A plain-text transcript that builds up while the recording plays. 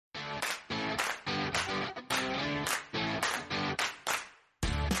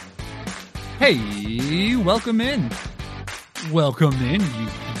Hey, welcome in. Welcome in, you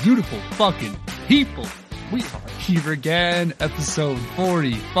beautiful fucking people. We are here again, episode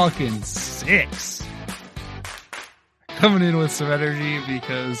 40 fucking 6. Coming in with some energy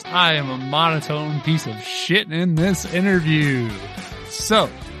because I am a monotone piece of shit in this interview.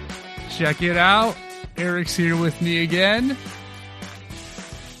 So, check it out. Eric's here with me again.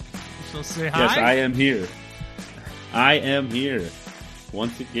 So say hi. Yes, I am here. I am here.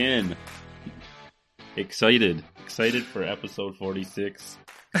 Once again. Excited for episode 46.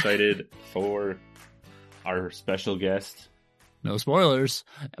 Excited for our special guest. No spoilers,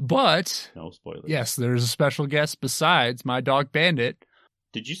 but No spoilers. yes, there's a special guest besides my dog Bandit.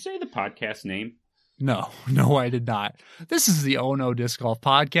 Did you say the podcast name? No, I did not. This is the Oh No Disc Golf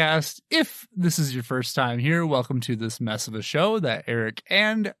Podcast. If this is your first time here, welcome to this mess of a show that Eric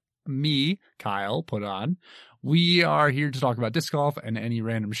and me, Kyle, put on. We are here to talk about disc golf and any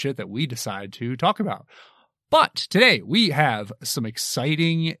random shit that we decide to talk about. But today we have an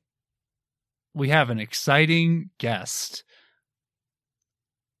exciting guest.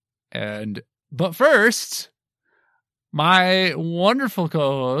 But first, my wonderful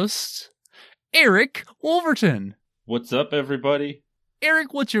co-host, Eric Wolverton. What's up, everybody?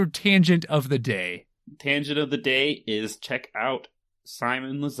 Eric, what's your tangent of the day? Tangent of the day is check out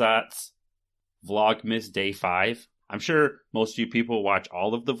Simon Lazat's Vlogmas Day 5. I'm sure most of you people watch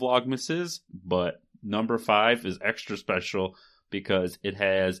all of the Vlogmases, but number 5 is extra special because it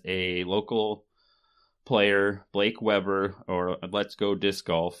has a local player, Blake Weber, or Let's Go Disc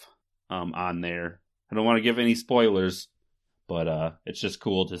Golf, on there. I don't want to give any spoilers, but it's just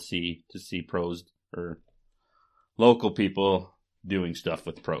cool to see pros or local people doing stuff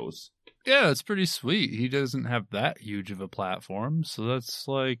with pros. Yeah, it's pretty sweet. He doesn't have that huge of a platform, so that's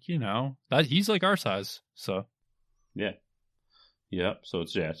like, that he's like our size. So yeah. So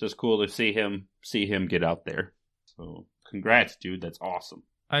it's just cool to see him get out there. So congrats, dude. That's awesome.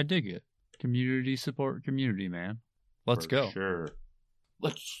 I dig it. Community support community, man. Let's go. Sure.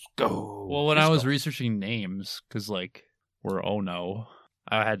 Let's go. Well, when I was researching names, because we're Oh No,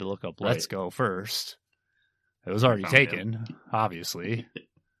 I had to look up Let's Go first. It was already taken, obviously.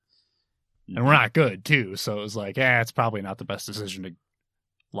 And we're not good, too. So it was like, it's probably not the best decision to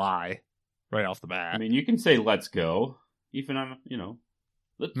lie right off the bat. I mean, you can say let's go, even on,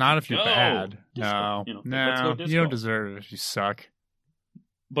 not if you're bad. No. No, you don't deserve it if you suck.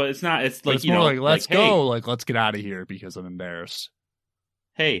 But it's not, it's like, it's more like, let's go, like, let's get out of here because I'm embarrassed.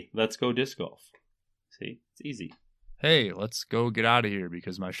 Hey, let's go disc golf. See, it's easy. Hey, let's go get out of here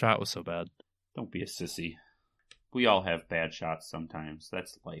because my shot was so bad. Don't be a sissy. We all have bad shots sometimes.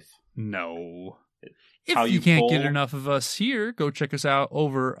 That's life. No. If you can't get enough of us here, go check us out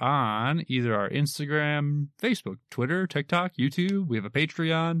over on either our Instagram, Facebook, Twitter, TikTok, YouTube. We have a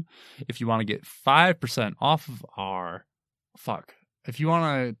Patreon. If you want to get 5% off of if you want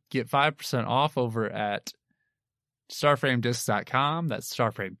to get 5% off over at starframediscs.com, that's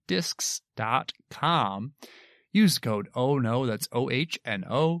starframediscs.com. Use code OHNO, that's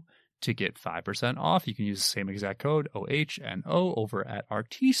OHNO, to get 5% off. You can use the same exact code, OHNO, over at our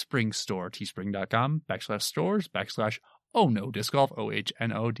Teespring store, teespring.com/stores/OHNO Disc Golf,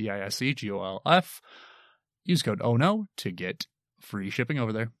 OHNODISCGOLF. Use code OHNO to get free shipping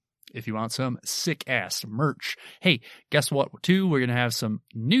over there if you want some sick-ass merch. Hey, guess what, too? We're going to have some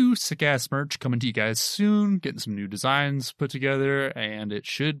new sick-ass merch coming to you guys soon, getting some new designs put together, and it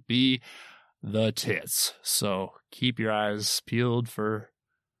should be the tits. So keep your eyes peeled for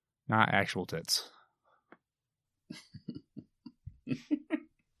not actual tits.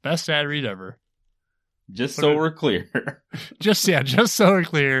 Best ad read ever. Just so we're clear. just so we're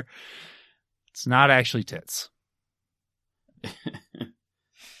clear. It's not actually tits.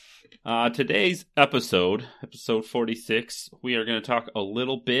 Today's episode 46, we are going to talk a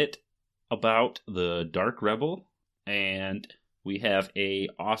little bit about the Dark Rebel, and we have a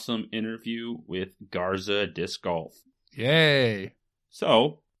awesome interview with Garza Disc Golf. Yay.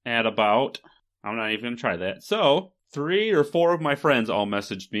 So, I'm not even going to try that. So, 3 or 4 of my friends all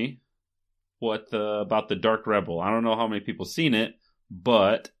messaged me about the Dark Rebel. I don't know how many people seen it,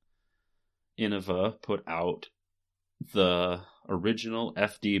 but Innova put out the original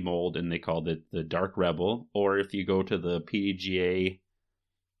FD mold and they called it the Dark Rebel. Or if you go to the PDGA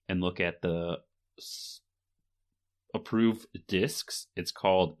and look at the approved discs, it's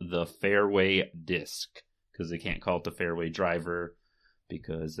called the Fairway Disc because they can't call it the Fairway Driver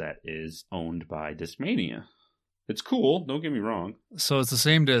because that is owned by Discmania. It's cool, don't get me wrong. So it's the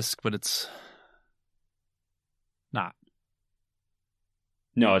same disc, but it's not.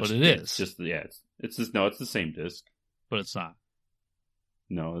 No, it is. It's just, it's the same disc. But it's not.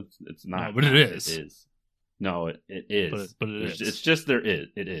 No, it's not. No, but it is. It is. No, it is. But it is. It's just there is.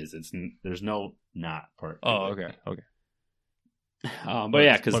 It is. There's no not part. Oh, okay. But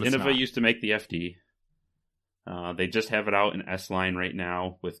yeah, because but it's Innova not. used to make the FD. They just have it out in S line right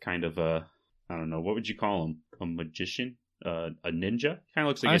now with kind of a, I don't know, what would you call him? A magician? A ninja? Kind of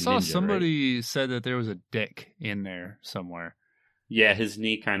looks like a ninja. I saw somebody right? said that there was a dick in there somewhere. Yeah, his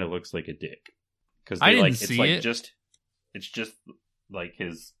knee kind of looks like a dick. Because I didn't like, see it's like it. it's just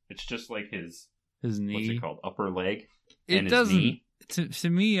like his knee. What's it called? Upper leg. It and doesn't. His knee. To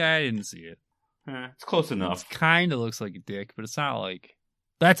me, I didn't see it. It's close enough. It kind of looks like a dick, but it's not like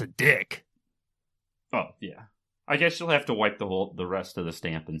that's a dick. Oh yeah. I guess you'll have to wipe the rest of the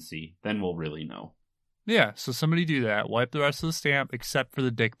stamp and see. Then we'll really know. Yeah, so somebody do that. Wipe the rest of the stamp except for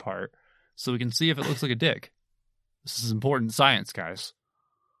the dick part, so we can see if it looks like a dick. This is important science, guys.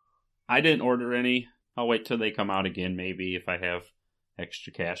 I didn't order any. I'll wait till they come out again, maybe if I have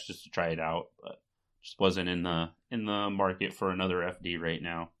extra cash just to try it out. But just wasn't in the market for another FD right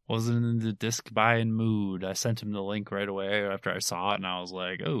now. Wasn't in the disc buying mood. I sent him the link right away after I saw it, and I was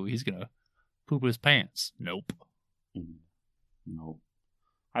like, "Oh, he's gonna poop his pants." Nope. Nope.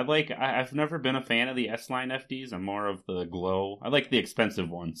 I've never been a fan of the S-Line FDs. I'm more of the Glow. I like the expensive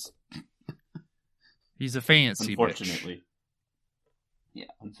ones. He's a fancy Unfortunately. bitch. Yeah,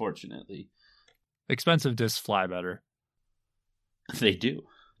 unfortunately. Expensive discs fly better. They do.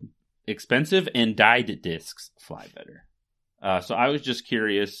 Expensive and dyed discs fly better. So I was just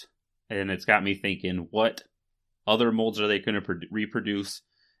curious, and it's got me thinking, what other molds are they going to reproduce,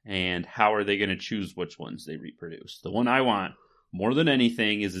 and how are they going to choose which ones they reproduce? The one I want more than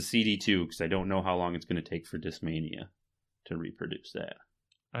anything is a CD2, because I don't know how long it's going to take for Discmania to reproduce that.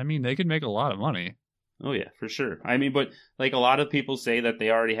 I mean, they could make a lot of money. Oh yeah, for sure. I mean, but like a lot of people say that they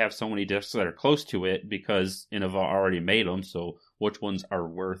already have so many discs that are close to it because Innova already made them. So which ones are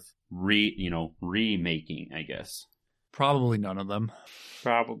worth remaking? I guess Probably none of them.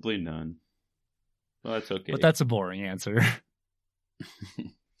 probably none. Well, that's okay. But that's a boring answer.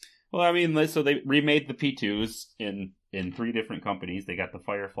 Well, I mean, so they remade the P2s in 3 different companies. They got the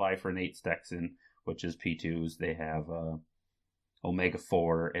Firefly for Nate Stexon, which is P2s. They have Omega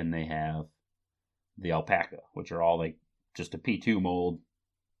 4, and they have the Alpaca, which are all like just a P2 mold,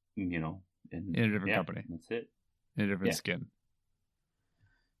 in a different company. That's it. In a different skin.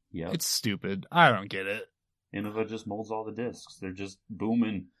 Yeah. It's stupid. I don't get it. Innova just molds all the discs. They're just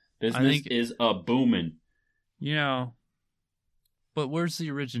booming. Business is a booming. But where's the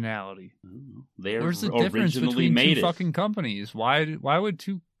originality? Where's the difference between two fucking companies? Why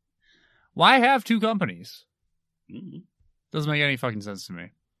have 2 companies? Mm-hmm. Doesn't make any fucking sense to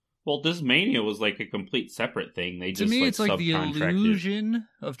me. Well, Discmania was like a complete separate thing. They just to me, it's like the subcontracted. illusion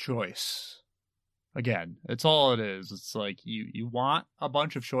of choice. Again, it's all it is. It's like you want a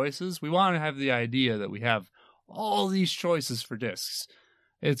bunch of choices. We want to have the idea that we have all these choices for discs.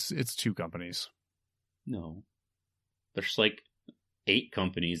 It's 2 companies. No, there's like 8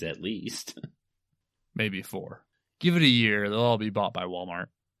 companies at least. Maybe 4. Give it a year, they'll all be bought by Walmart,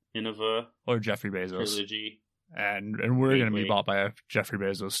 Innova, or Jeffrey Bezos. Trilogy. And we're going to be bought by Jeffrey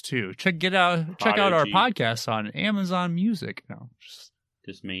Bezos too. Check out our podcast on Amazon Music. No, just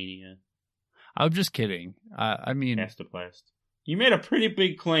Discmania. I'm just kidding. I mean, Castoplast. You made a pretty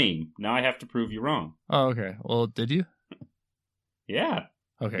big claim. Now I have to prove you wrong. Oh, okay. Well, did you? Yeah.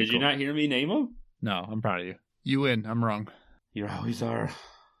 Okay. Did you not hear me name them? No, I'm proud of you. You win. I'm wrong. You always are.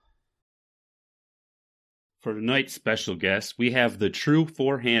 For tonight's special guest, we have the true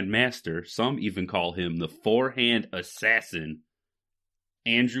forehand master. Some even call him the forehand assassin,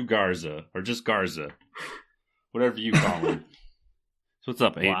 Andrew Garza, or just Garza, whatever you call him. So what's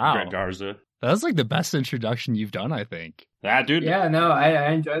up, Andrew Garza? That was like the best introduction you've done, I think. Dude. Yeah, no,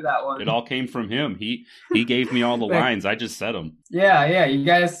 I enjoyed that one. It all came from him. He gave me all the lines. I just said them. Yeah. You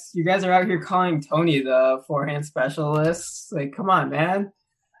guys are out here calling Tony the forehand specialist. Like, come on, man.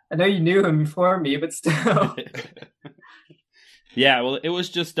 I know you knew him before me, but still. Yeah, well, it was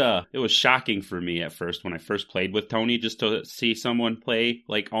just it was shocking for me at first when I first played with Tony, just to see someone play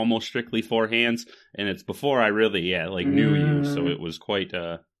like almost strictly forehands, and it's before I really knew you, so it was quite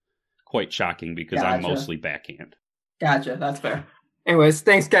shocking because I'm mostly backhand. Gotcha, that's fair. Anyways,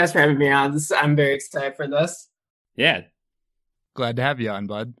 thanks guys for having me on. I'm very excited for this. Yeah, glad to have you on,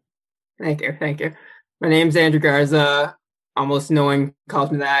 bud. Thank you. My name's Andrew Garza. Almost no one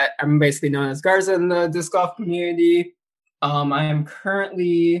calls me that. I'm basically known as Garza in the disc golf community. I'm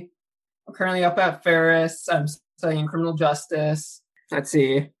currently up at Ferris. I'm studying criminal justice. Let's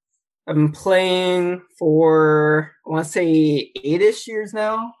see. I've been playing for, I want to say 8-ish years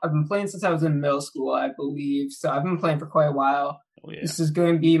now. I've been playing since I was in middle school, I believe. So I've been playing for quite a while. Oh, yeah. This is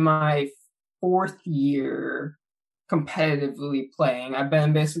going to be my 4th year competitively playing. I've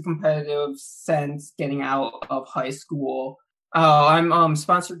been basically competitive since getting out of high school. I'm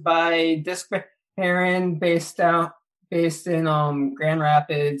sponsored by Disc Baron based in Grand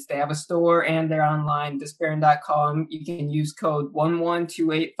Rapids. They have a store and they're online, discbaron.com. You can use code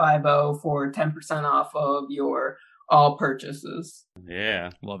 112850 for 10% off of your all purchases.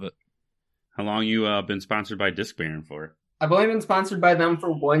 Yeah. Love it. How long you been sponsored by Disc Baron for? I've only been sponsored by them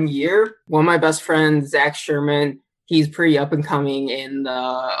for 1 year. One of my best friends, Zach Sherman, he's pretty up and coming in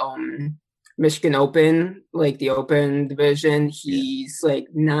the Michigan Open, like the Open division. He's like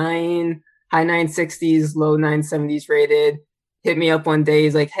high 960s, low 970s rated. Hit me up one day.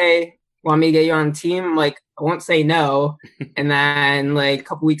 He's like, "Hey, want me to get you on the team?" I'm like, I won't say no. And then like a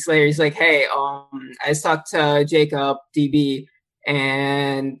couple weeks later, he's like, "Hey, I just talked to Jacob DB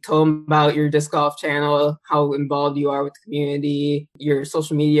and told him about your disc golf channel, how involved you are with the community, your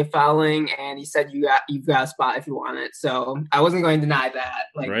social media following, and he said you've got a spot if you want it." So I wasn't going to deny that,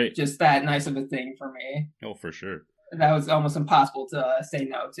 like just that nice of a thing for me. Oh, for sure. That was almost impossible to say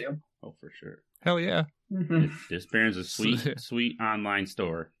no to. Oh, for sure. Hell yeah. Disc Baron's a sweet online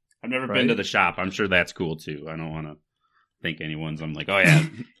store. I've never been to the shop. I'm sure that's cool too. I don't want to think anyone's. I'm like, oh yeah.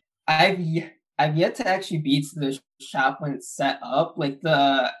 I've yet to actually be to the shop when it's set up. Like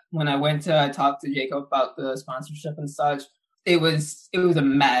when I went to talk to Jacob about the sponsorship and such, it was a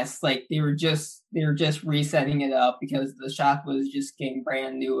mess. Like they were just resetting it up because the shop was just getting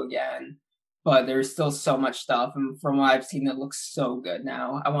brand new again. But there's still so much stuff, and from what I've seen, it looks so good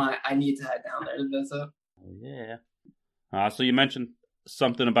now. I need to head down there to visit. Oh yeah. So you mentioned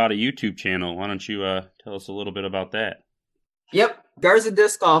something about a YouTube channel. Why don't you tell us a little bit about that? Yep, Garza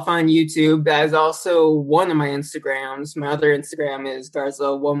Disc Golf on YouTube. That is also one of my Instagrams. My other Instagram is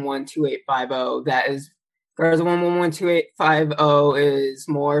Garza112850. That is Garza112850 is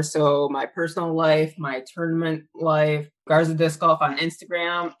more so my personal life, my tournament life. Garza Disc Golf on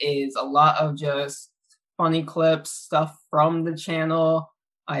Instagram is a lot of just funny clips, stuff from the channel.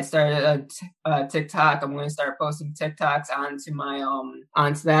 I started a TikTok. I'm going to start posting TikToks onto my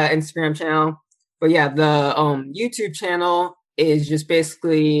onto that Instagram channel. But yeah, the YouTube channel is just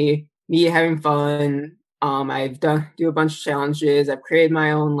basically me having fun. I've do a bunch of challenges. I've created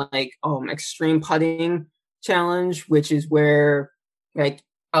my own extreme putting challenge, which is where like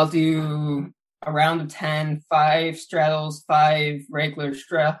I'll do a round of 10, 5 straddles, 5 regular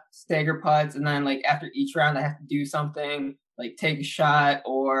stagger putts, and then like after each round I have to do something like take a shot.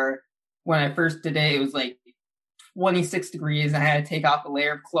 Or when I first did it, it was like 26 degrees. I had to take off a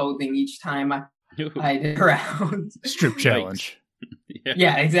layer of clothing each time I did a round. Strip challenge.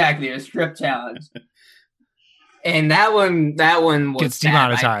 Yeah, exactly. A strip challenge. And that one was gets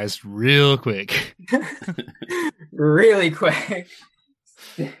demonetized real quick. Really quick.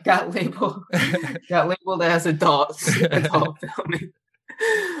 Got labeled as adult filming.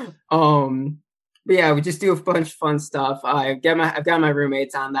 But yeah, we just do a bunch of fun stuff. I've got my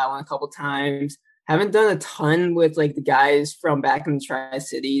roommates on that one a couple times. Haven't done a ton with like the guys from back in the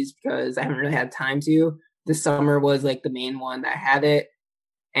Tri-Cities because I haven't really had time to. This summer was like the main one that had it,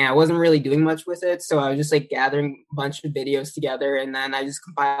 and I wasn't really doing much with it. So I was just like gathering a bunch of videos together, and then I just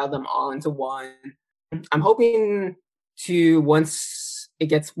compiled them all into one. I'm hoping to, once it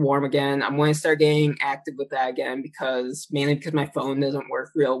gets warm again, I'm going to start getting active with that again, mainly because my phone doesn't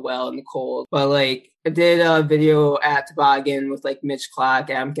work real well in the cold. But like I did a video at Toboggan with like Mitch Clark,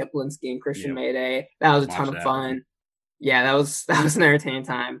 Adam Kiplinski, and Christian Mayday. That was a ton of fun. Yeah, that was an entertaining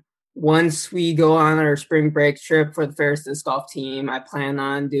time. Once we go on our spring break trip for the Ferris Disc Golf team, I plan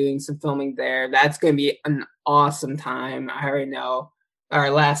on doing some filming there. That's going to be an awesome time. I already know. Our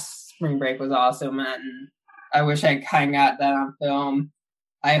last spring break was awesome, and I wish I kind of got that on film.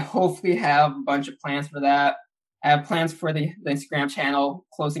 I hopefully have a bunch of plans for that. I have plans for the Instagram channel,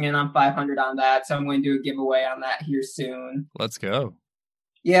 closing in on 500 on that, so I'm going to do a giveaway on that here soon. Let's go.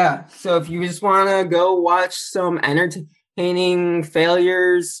 Yeah, so if you just want to go watch some entertaining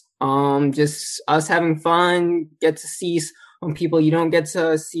failures, just us having fun, get to see some people you don't get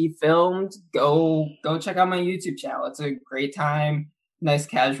to see filmed, go check out my YouTube channel. It's a great time, nice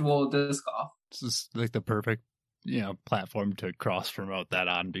casual disc golf. This is like the perfect, platform to cross promote that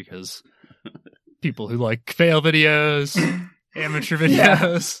on, because people who like fail videos, amateur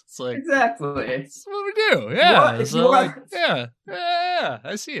videos, it's like exactly. It's what we do. Yeah. Yeah,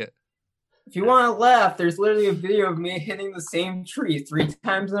 I see it. If you want to laugh, there's literally a video of me hitting the same tree 3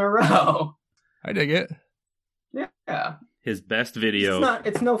 times in a row. I dig it. Yeah. His best video.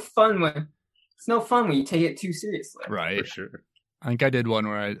 It's no fun when you take it too seriously. Right. For sure. I think I did one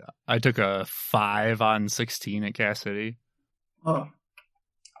where I took a 5 on 16 at Cass City. Oh,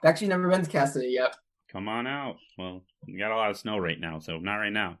 I've actually never been to Cassidy yet. Come on out. Well, you got a lot of snow right now, so not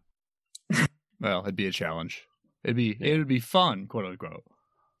right now. Well, it'd be a challenge. It would be fun, quote unquote.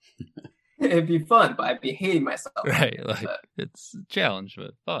 It'd be fun, but I'd be hating myself. Right, like it's a challenge,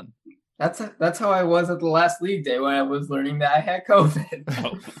 but fun. That's how I was at the last league day when I was learning that I had COVID.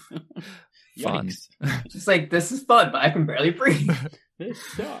 Oh. Fun. Just like, this is fun, but I can barely breathe. This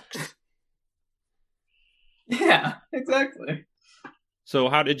sucks. Yeah, exactly. So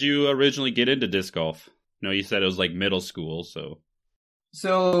how did you originally get into disc golf? No, you said it was like middle school, so.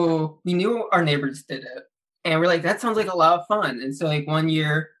 So we knew our neighbors did it, and we're like, that sounds like a lot of fun. And so like one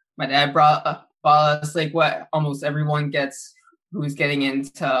year, my dad bought us like what almost everyone gets who's getting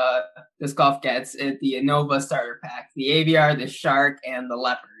into disc golf gets it, the Innova starter pack, the AVR, the Shark, and the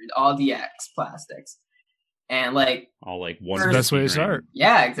Leopard, all DX plastics. And like all like one. That's the best way to start.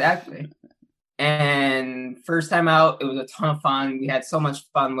 Yeah, exactly. And first time out, it was a ton of fun. We had so much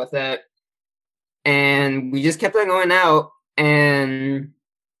fun with it. And we just kept on going out. And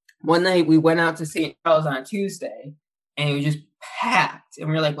one night we went out to St. Charles on a Tuesday, and it was just packed. And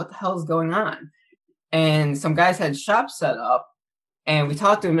we were like, what the hell is going on? And some guys had shops set up, and we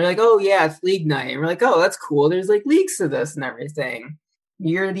talked to them. They're like, oh, yeah, it's league night. And we're like, oh, that's cool. There's like leagues to this and everything.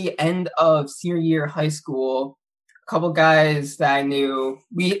 Near the end of senior year of high school, a couple guys that I knew,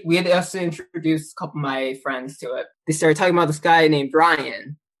 we had also introduced a couple of my friends to it. They started talking about this guy named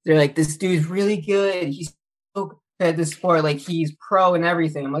Ryan. They're like, this dude's really good. He's so good at this sport. Like, he's pro and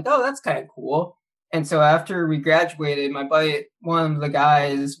everything. I'm like, oh, that's kind of cool. And so after we graduated, my buddy, one of the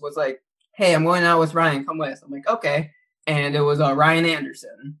guys was like, hey, I'm going out with Ryan. Come with. I'm like, okay. And it was Ryan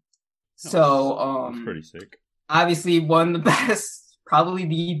Anderson. So, that's pretty sick. Obviously, one of the best, probably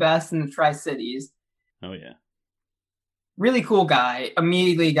the best in the Tri-Cities. Oh, yeah. Really cool guy.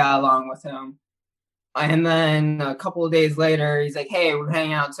 Immediately got along with him. And then a couple of days later, he's like, hey, we're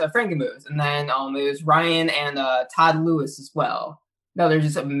hanging out to Frankenmuth. And then it was Ryan and Todd Lewis as well. Another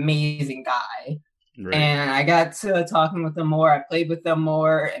just amazing guy. Right. And I got to talking with them more. I played with them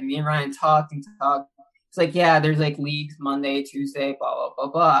more. And me and Ryan talked. It's like, yeah, there's like leagues Monday, Tuesday, blah, blah,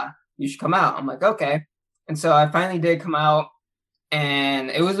 blah, blah. You should come out. I'm like, okay. And so I finally did come out. And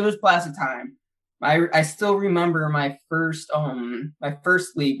it was blasted time. I still remember my first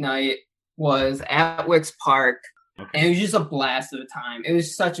league night was at Wicks Park, and it was just a blast of a time. It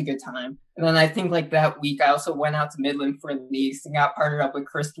was such a good time. And then I think like that week, I also went out to Midland for leagues and got partnered up with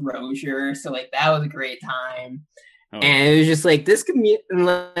Chris DeRozier. So like that was a great time. Oh. And it was just like this community.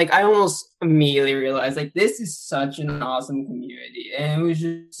 Like I almost immediately realized like this is such an awesome community, and it was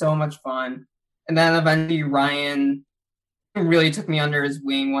just so much fun. And then eventually Ryan really took me under his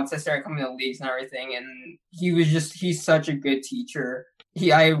wing once I started coming to leagues and everything. And he's such a good teacher.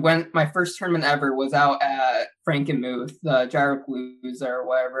 My first tournament ever was out at Frankenmuth, the Gyrapalooza or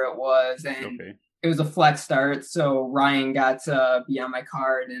whatever it was. And It was a flex start. So Ryan got to be on my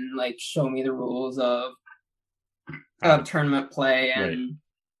card and like show me the rules of tournament play and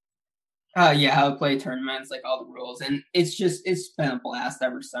how to play tournaments, like all the rules. And it's been a blast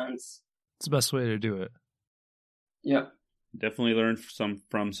ever since. It's the best way to do it. Yep. Definitely learned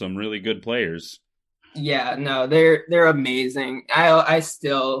from some really good players. Yeah, no, they're amazing. I'll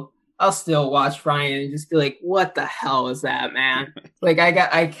still watch Ryan and just be like, what the hell is that, man? Like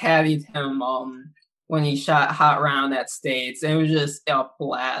I caddied him when he shot hot round at States, and it was just a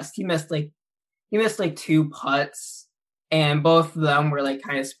blast. He missed like 2 putts, and both of them were like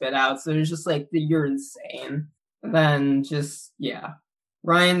kind of spit out. So it was just like, you're insane. And then just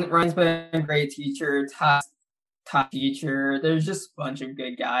Ryan's been a great teacher. Top teacher. There's just a bunch of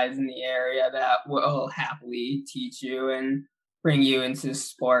good guys in the area that will happily teach you and bring you into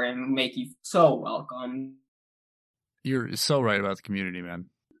sport and make you so welcome. You're so right about the community, man.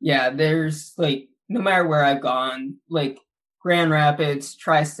 Yeah, there's like, no matter where I've gone, like Grand Rapids,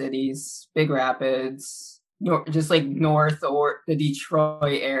 Tri-Cities, Big Rapids, just like north or the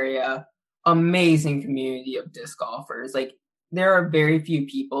Detroit area, amazing community of disc golfers. Like there are very few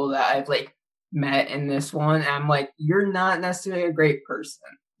people that I've like met in this one, and I'm like, you're not necessarily a great person.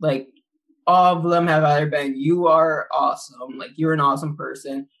 Like all of them have either been, you are awesome, like you're an awesome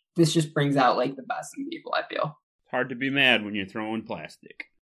person. This just brings out like the best in people, I feel. It's hard to be mad when you're throwing plastic.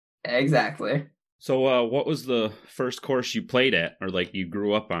 Exactly. So what was the first course you played at, or like you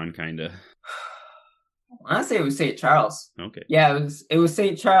grew up on, kind of? I want to say it was St. Charles. Okay. Yeah, it was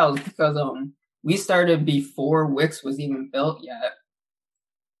St. Charles because we started before Wicks was even built yet.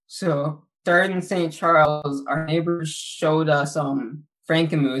 So started in St. Charles, our neighbors showed us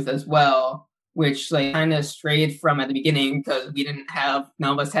Frankenmuth as well, which like kind of strayed from at the beginning because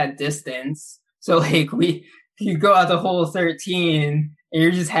none of us had distance. So like you go out the whole 13 and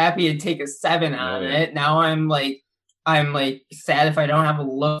you're just happy to take a 7 on it. Now I'm like sad if I don't have a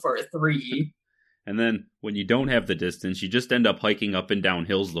look for a 3. And then when you don't have the distance, you just end up hiking up and down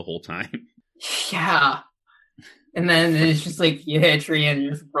hills the whole time. Yeah. And then it's just like you hit a tree and it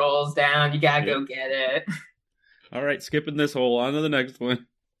just rolls down. You gotta go get it. All right, skipping this hole, on to the next one.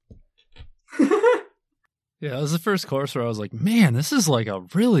 Yeah, it was the first course where I was like, man, this is like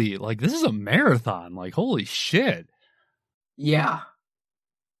this is a marathon. Like, holy shit. Yeah.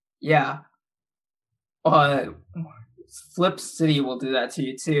 Flip City will do that to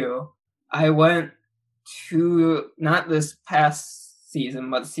you too. I went to, not this past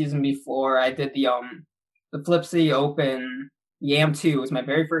season, but the season before, I did the Flip City Open. The AM2 was my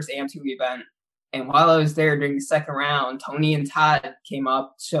very first AM2 event. And while I was there during the second round, Tony and Todd came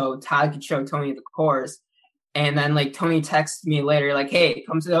up so Todd could show Tony the course. And then like Tony texted me later, like, hey,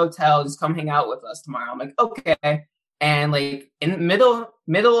 come to the hotel, just come hang out with us tomorrow. I'm like, okay. And like in the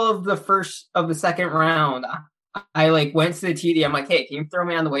middle of the second round, I like went to the TD. I'm like, hey, can you throw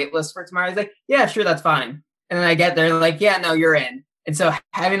me on the wait list for tomorrow? He's like, yeah, sure, that's fine. And then I get there, like, yeah, no, you're in. And so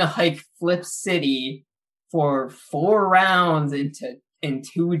having to hike Flip City for 4 rounds in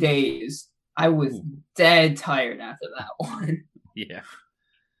 2 days, I was dead tired after that one. Yeah.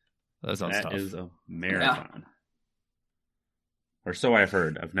 That sounds tough. That is a marathon. Or so I've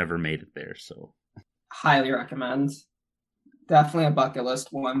heard. I've never made it there, so. Highly recommend. Definitely a bucket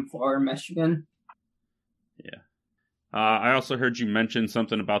list one for Michigan. Yeah. I also heard you mention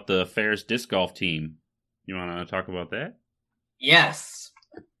something about the Ferris disc golf team. You want to talk about that? Yes.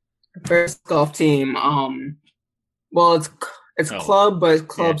 Ferris golf team. Well, it's club, but it's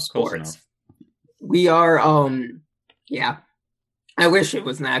club sports. We are, yeah. I wish it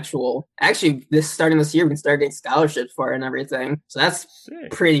was an actual. Actually, starting this year, we can start getting scholarships for it and everything. So that's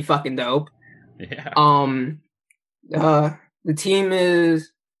sick. Pretty fucking dope. Yeah. The team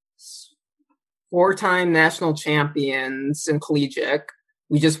is 4-time national champions in collegiate.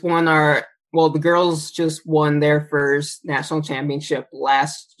 We just won the girls just won their first national championship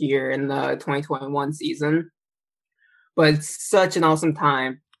last year in the 2021 season. But it's such an awesome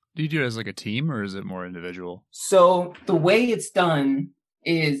time. Do you do it as like a team or is it more individual? So the way it's done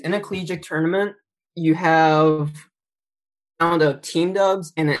is in a collegiate tournament, you have a round of team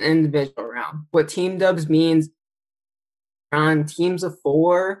dubs and an individual round. What team dubs means on teams of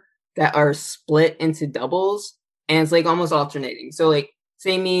 4 that are split into doubles, and it's like almost alternating. So like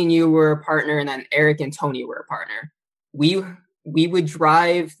say me and you were a partner and then Eric and Tony were a partner. We would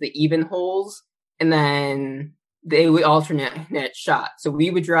drive the even holes and then they would alternate shot. So we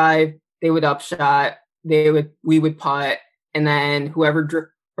would drive, they would upshot, we would putt, and then whoever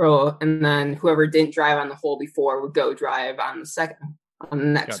didn't drive on the hole before would go drive on the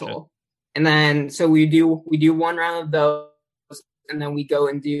next hole. And then so we do 1 round of those, and then we go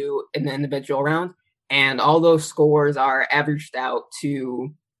and do an individual round, and all those scores are averaged out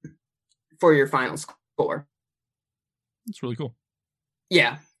for your final score. That's really cool.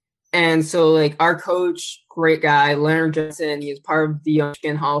 Yeah. And so, like, our coach, great guy, Leonard Jensen, he is part of the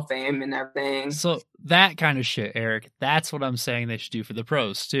Michigan Hall of Fame and everything. So that kind of shit, Eric, that's what I'm saying they should do for the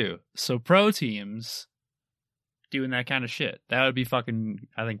pros, too. So pro teams doing that kind of shit. That would be fucking,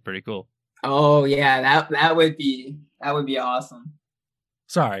 I think, pretty cool. Oh, yeah, that would be awesome.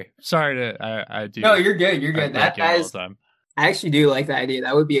 Sorry I do. No, you're good, you're good. That is, all the time. I actually do like that idea.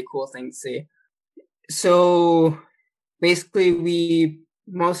 That would be a cool thing to see. So, basically,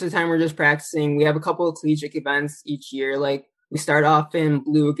 most of the time we're just practicing. We have a couple of collegiate events each year. Like we start off in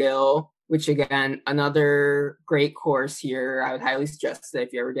Bluegill, which again, another great course here. I would highly suggest it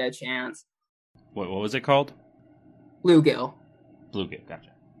if you ever get a chance. What was it called? Bluegill. Bluegill,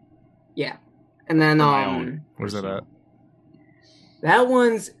 gotcha. Yeah. And then where's that at? That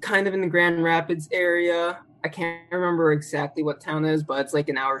one's kind of in the Grand Rapids area. I can't remember exactly what town it is, but it's like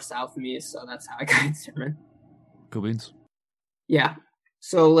an hour south of me, so that's how I got determined. Cool beans. Yeah.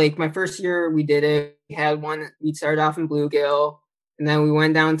 So, like, my first year, we did it. We started off in Bluegill, and then we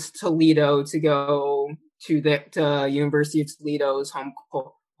went down to Toledo to go to the University of Toledo's home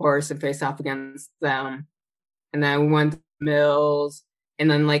course and face off against them. And then we went to Mills, and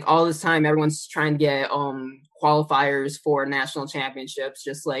then, like, all this time, everyone's trying to get qualifiers for national championships,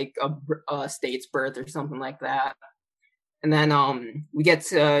 just like a state's birth or something like that. And then we get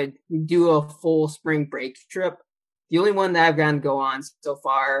to do a full spring break trip. The only one that I've gotten to go on so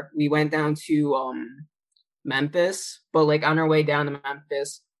far, we went down to Memphis, but like on our way down to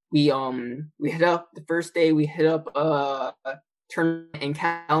Memphis, we hit up the first day. We hit up a tournament in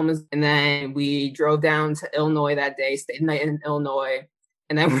Kalamazoo, and then we drove down to Illinois that day. Stayed the night in Illinois,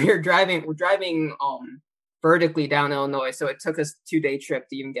 and then we're driving vertically down Illinois, so it took us a 2-day trip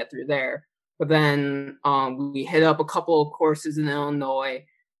to even get through there. But then we hit up a couple of courses in Illinois.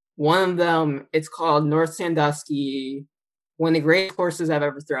 One of them, it's called North Sandusky, one of the greatest courses I've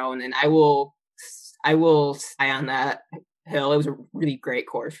ever thrown, and I will stay on that hill. It was a really great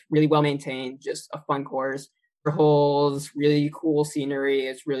course, really well maintained, just a fun course. Holes, really cool scenery.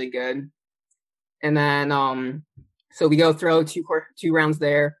 It's really good. And then so we go throw two rounds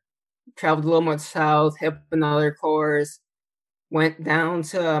there. Traveled a little more south, hit another course, went down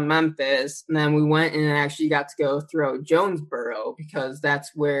to Memphis, and then we went and actually got to go throw Jonesboro because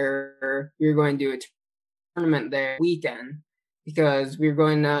that's where we were going to do a tournament there weekend because we were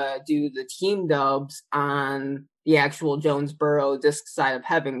going to do the team dubs on the actual Jonesboro Disc Side of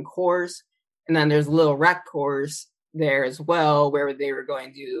Heaven course. And then there's a little rec course there as well where they were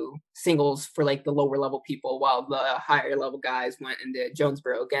going to do singles for like the lower level people while the higher level guys went and did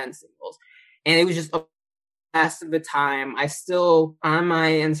Jonesboro again singles. And it was just a blast of the time. I still, on my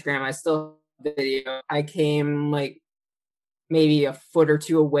Instagram, I still have video. I came like maybe a foot or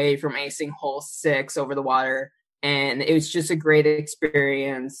two away from acing hole 6 over the water. And it was just a great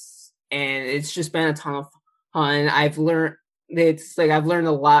experience. And it's just been a ton of fun. I've learned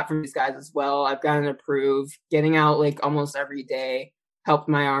a lot from these guys as well. I've gotten to improve, getting out like almost every day, helped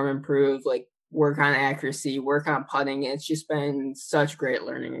my arm improve, like work on accuracy, work on putting. It's just been such a great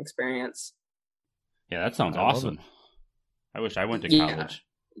learning experience. Yeah, that sounds awesome. I wish I went to college.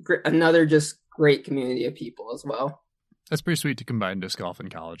 Another just great community of people as well. That's pretty sweet to combine disc golf and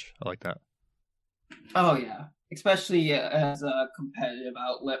college. I like that. Oh, yeah. Especially as a competitive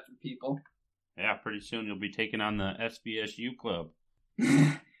outlet for people. Yeah, pretty soon you'll be taking on the SBSU club.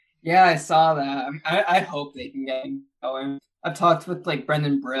 Yeah, I saw that. I hope they can get going. I've talked with like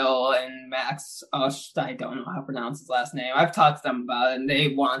Brendan Brill and Max. I don't know how to pronounce his last name. I've talked to them about it, and they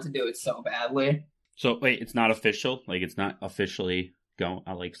want to do it so badly. So wait, it's not official? Like it's not officially going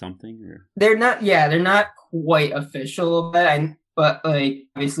like something? Or? They're not. Yeah, they're not quite official, but like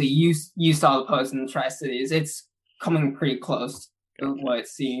obviously you saw the post in the Tri-Cities. It's coming pretty close to what it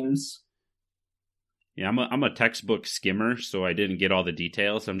seems. Yeah, I'm a textbook skimmer, so I didn't get all the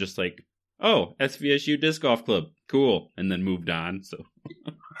details. I'm just like, oh, SVSU Disc Golf Club, cool, and then moved on. So,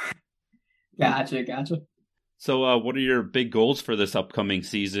 Gotcha. So, what are your big goals for this upcoming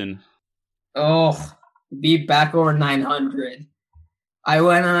season? Oh, be back over 900. I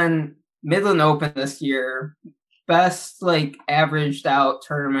went on Midland Open this year, best like averaged out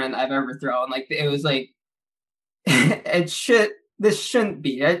tournament I've ever thrown. Like it was like This shouldn't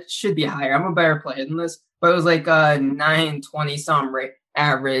be. It should be higher. I'm a better player than this. But it was like a 920 some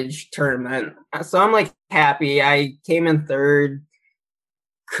average tournament. So I'm like happy. I came in third.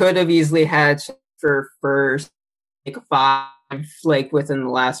 Could have easily had for first, like a 5, like within the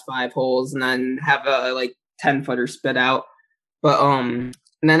last 5 holes, and then have a like 10-footer spit out. But and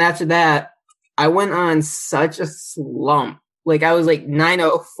then after that, I went on such a slump. Like I was like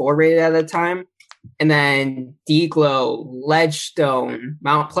 904 rated at the time. And then Deglow, Ledgestone,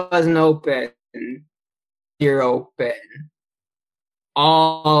 Mount Pleasant Open, Deer Open,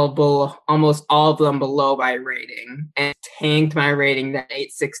 almost all of them below my rating, and tanked my rating to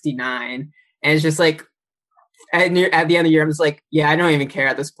 869. And it's just like at the end of the year, I'm just like, yeah, I don't even care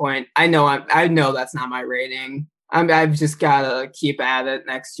at this point. I know that's not my rating. I've just gotta keep at it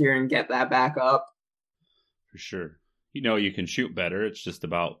next year and get that back up. For sure. You know you can shoot better. It's just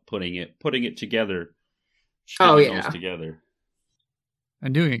about putting it together. Those together.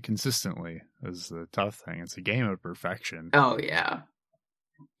 And doing it consistently is the tough thing. It's a game of perfection. Oh yeah.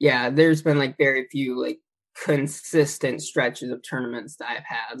 Yeah, there's been like very few like consistent stretches of tournaments that I've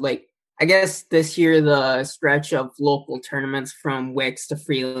had. Like I guess this year the stretch of local tournaments from Wicks to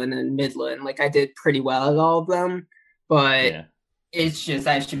Freeland and Midland, like I did pretty well at all of them. But It's just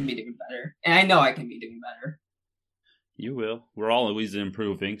I should be doing better. And I know I can be doing better. You will. We're always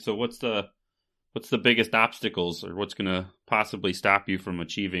improving. So what's the biggest obstacles, or what's going to possibly stop you from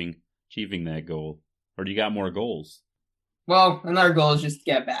achieving that goal? Or do you got more goals? Well, another goal is just to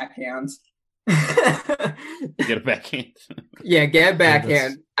get backhands. Get a backhand. Yeah, get a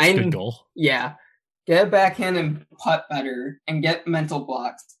backhand. That's a good goal. Yeah. Get a backhand and putt better and get mental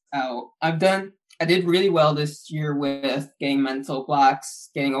blocks out. I did really well this year with getting over mental blocks,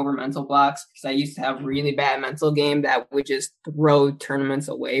 because I used to have really bad mental game that would just throw tournaments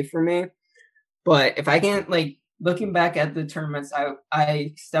away from me. But if I can, like, looking back at the tournaments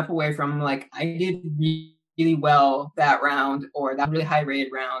I step away from, like, I did really well that round, or that really high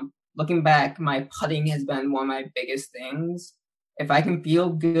rated round. Looking back, my putting has been one of my biggest things. If I can feel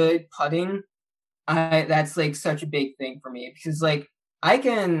good putting, that's like such a big thing for me, because like I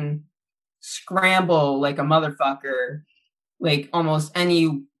can scramble like a motherfucker, like almost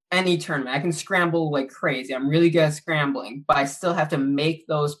any tournament. I can scramble like crazy. I'm really good at scrambling, but I still have to make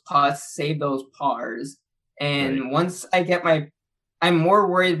those putts, save those pars. And once I get I'm more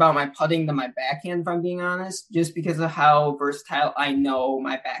worried about my putting than my backhand, if I'm being honest, just because of how versatile I know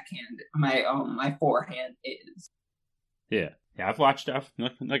my backhand, my forehand is. Yeah, I've watched stuff.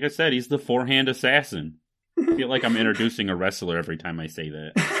 Like I said, he's the forehand assassin. I feel like I'm introducing a wrestler every time I say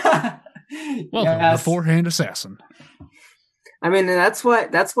that. Welcome to the Forehand Assassin. I mean, that's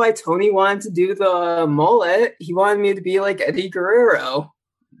why Tony wanted to do the mullet. He wanted me to be like Eddie Guerrero.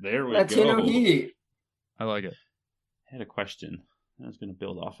 There we Latino go. Heat. I like it. I had a question. I was going to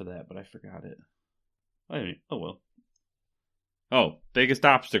build off of that, but I forgot it. Oh well. Oh, biggest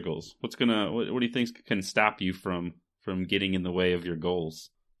obstacles. What do you think can stop you from getting in the way of your goals?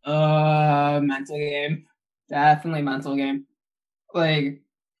 Mental game. Definitely mental game. Like,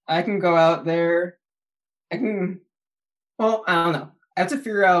 I can go out there. Well, I don't know. I have to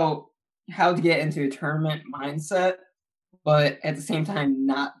figure out how to get into a tournament mindset, but at the same time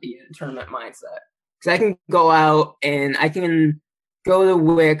not be in a tournament mindset. Because I can go out and I can go to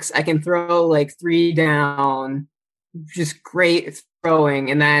Wicks. I can throw like 3 down, just great throwing,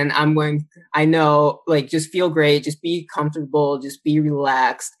 and then I know, like, just feel great, just be comfortable, just be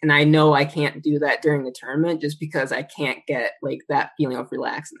relaxed. And I know I can't do that during the tournament just because I can't get like that feeling of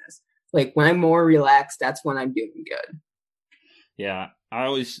relaxedness. Like, when I'm more relaxed, that's when I'm doing good. Yeah, I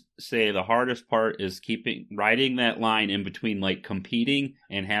always say the hardest part is riding that line in between like competing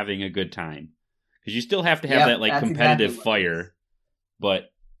and having a good time. Because you still have to have that like competitive fire,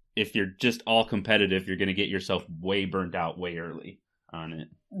 but if you're just all competitive, you're going to get yourself way burnt out way early on it.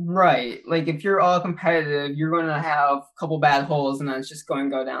 Right. Like, if you're all competitive, you're going to have a couple bad holes, and then it's just going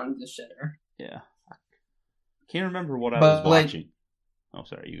to go down the shitter. Yeah. I can't remember what I was watching. Oh,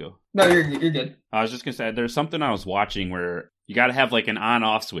 sorry, you go. No, you're good. I was just going to say, there's something I was watching where you got to have like an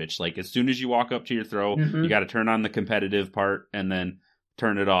on-off switch. Like, as soon as you walk up to your throw, you got to turn on the competitive part and then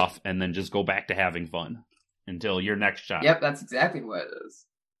turn it off and then just go back to having fun until your next shot. Yep, that's exactly what it is.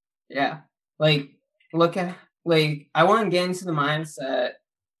 Yeah. Like, I want to get into the mindset,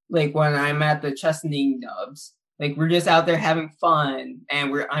 like, when I'm at the Chesaning Dubs. Like, we're just out there having fun,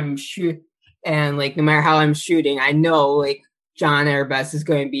 and and like, no matter how I'm shooting, I know, like, John Airbus is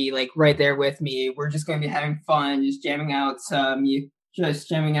going to be like right there with me. We're just going to be having fun, just jamming out to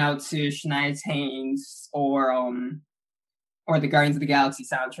Shania Twain's or the Guardians of the Galaxy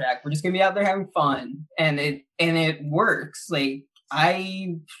soundtrack. We're just going to be out there having fun, and it works. Like,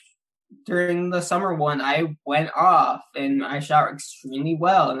 during the summer one, I went off and I shot extremely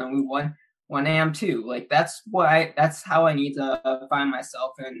well, and then we won 1AM too. Like, that's how I need to find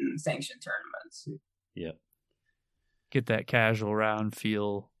myself in sanctioned tournaments. Yeah. Get that casual round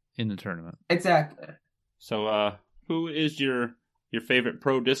feel in the tournament. Exactly. So, who is your favorite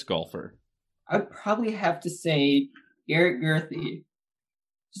pro disc golfer? I'd probably have to say Garrett Gerthy,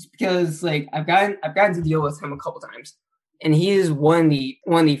 just because, like, I've gotten to deal with him a couple times, and he is one of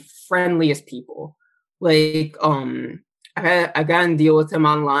the friendliest people. Like, I've gotten to deal with him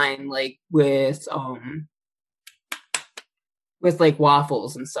online, like, with like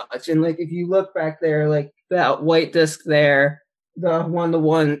waffles and such. And like, if you look back there, like that white disc there, the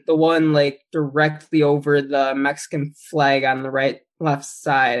one like directly over the Mexican flag on the left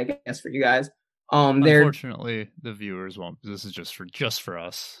side, I guess, for you guys. Unfortunately, the viewers won't. This is just for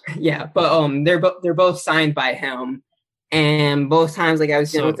us. Yeah, but they're both signed by him, and both times, like, I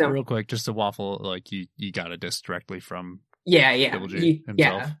was dealing with him. Real quick, just a waffle, like you got a disc directly from Triple G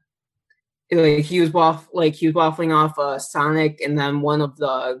himself. Yeah. Like, he was waffling off Sonic, and then one of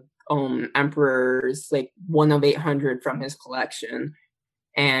the Emperors, like 1 of 800 from his collection,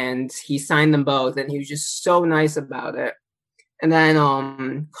 and he signed them both, and he was just so nice about it. And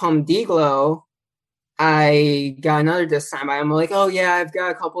then come D-Glow, I got another disc signed by him. I'm like, oh yeah, I've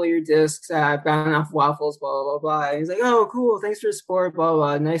got a couple of your discs. I've got enough waffles, blah blah blah. And he's like, oh cool, thanks for the support, blah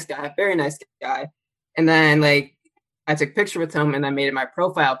blah. Nice guy, very nice guy. And then, like, I took a picture with him, and I made it my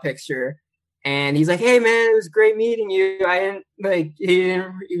profile picture. And he's like, hey man, it was great meeting you.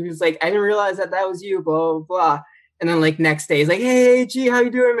 He was like, I didn't realize that was you, blah, blah, blah. And then, like, next day, he's like, hey, G, how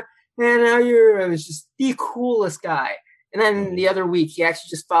you doing, man? How you? It was just the coolest guy. And then the other week, he actually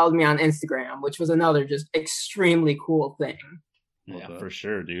just followed me on Instagram, which was another just extremely cool thing. Yeah, for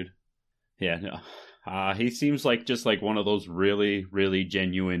sure, dude. Yeah, no. He seems like just like one of those really, really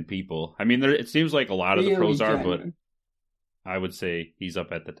genuine people. I mean, it seems like a lot of the pros are, but I would say he's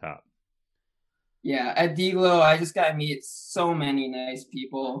up at the top. Yeah, at D-Glow, I just got to meet so many nice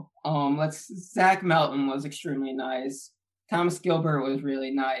people. Zach Melton was extremely nice. Thomas Gilbert was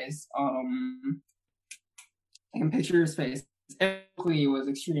really nice. I can picture his face. He was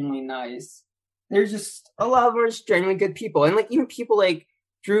extremely nice. There's just a lot of them are just genuinely good people, and like even people like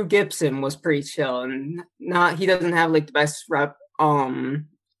Drew Gibson was pretty chill, and he doesn't have like the best rep. Adam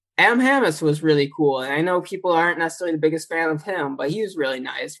Hammis was really cool, and I know people aren't necessarily the biggest fan of him, but he was really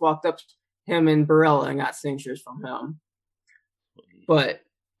nice. Walked up to him in Barella and got signatures from him. But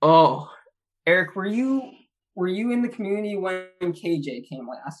Eric, were you in the community when KJ came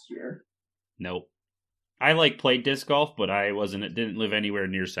last year? Nope. I played disc golf, but didn't live anywhere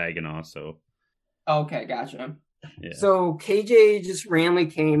near Saginaw, so. Okay, gotcha. Yeah. So KJ just randomly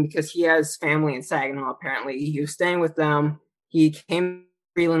came because he has family in Saginaw, apparently. He was staying with them. He came to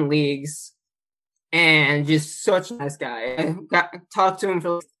Freeland Leagues and just such a nice guy. I talked to him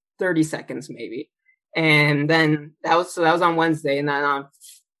for 30 seconds maybe. And then that was on Wednesday. And then on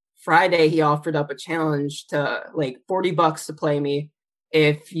Friday, he offered up a challenge to $40 to play me.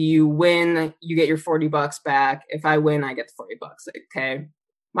 If you win, you get your $40 back. If I win, I get the $40. Okay.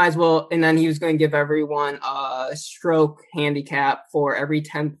 Might as well. And then he was going to give everyone a stroke handicap for every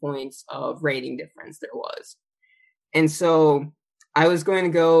 10 points of rating difference there was. And so I was going to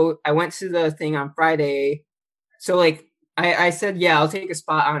go, I went to the thing on Friday. So I said, yeah, I'll take a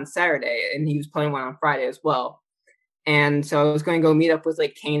spot on Saturday. And he was playing one on Friday as well. And so I was going to go meet up with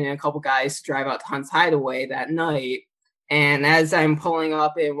Kane and a couple guys to drive out to Hunt's Hideaway that night. And as I'm pulling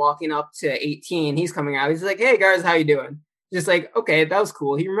up and walking up to 18, he's coming out. He's like, hey, guys, how you doing? Just okay, that was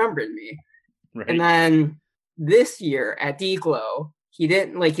cool. He remembered me. Right. And then this year at D-Glow, he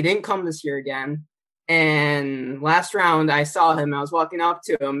didn't come this year again. And last round, I saw him. I was walking up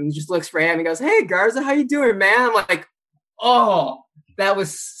to him and just looks right at me and goes, hey, Garza, how you doing, man? I'm like, oh, that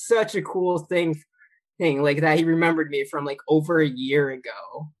was such a cool thing that he remembered me from over a year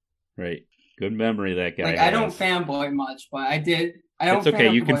ago. Right. Good memory that guy has. I don't fanboy much, but I did. It's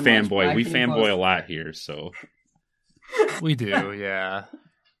okay. You can fanboy. We fanboy a lot here, so. We do, yeah.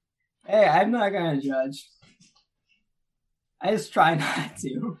 Hey, I'm not going to judge. I just try not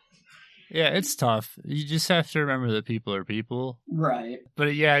to. Yeah, it's tough. You just have to remember that people are people. Right.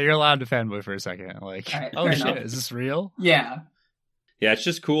 But yeah, you're allowed to fanboy for a second. Right, oh shit, is this real? Yeah. Yeah, it's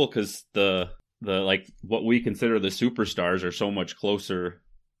just cool because the what we consider the superstars are so much closer.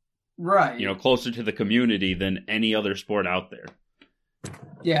 Right. Closer to the community than any other sport out there.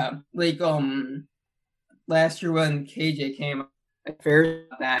 Yeah. Last year when KJ came, I figured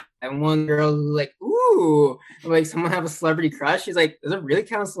that, and one girl was like, ooh, someone have a celebrity crush? She's like, does it really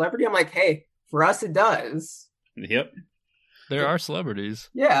count as celebrity? I'm like, hey, for us it does. Yep. There are celebrities.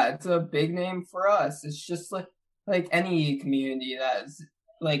 Yeah, it's a big name for us. It's just like any community that's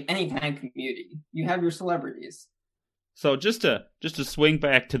any kind of community. You have your celebrities. So just to swing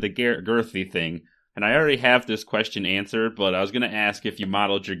back to the girthy thing, and I already have this question answered, but I was going to ask if you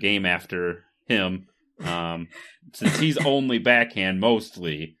modeled your game after him, since he's only backhand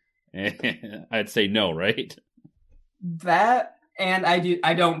mostly. I'd say no, right? That, and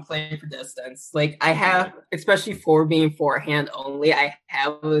I don't play for distance. I have, especially for being forehand only, I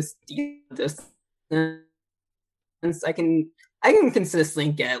have this distance. I can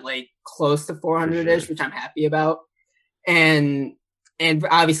consistently get close to 400-ish, which I'm happy about. And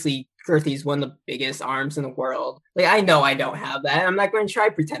obviously girthy's one of the biggest arms in the world. I know I don't have that. I'm not going to try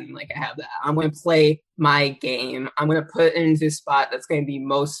pretending like I have that. I'm going to play my game. I'm going to put it into a spot that's going to be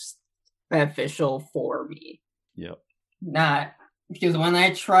most beneficial for me. Yep. Not because when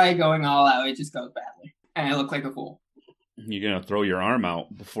I try going all out, it just goes badly, and I look like a fool. You're going to throw your arm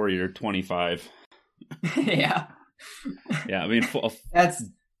out before you're 25. Yeah. Yeah, I mean,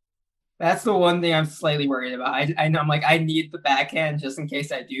 That's the one thing I'm slightly worried about. I know I need the backhand just in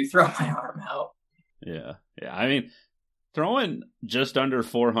case I do throw my arm out. Yeah. I mean, throwing just under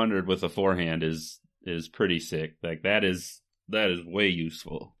 400 with a forehand is pretty sick. That is way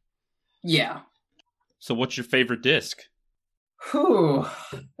useful. Yeah. So what's your favorite disc? Whew,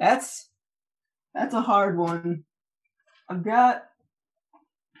 that's a hard one. I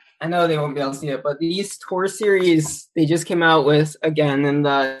know they won't be able to see it, but these tour series they just came out with again in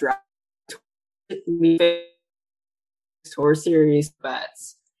the draft. Tour series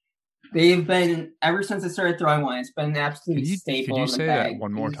bets. They've been ever since I started throwing one. It's been an absolute staple. Could you in the say bag. that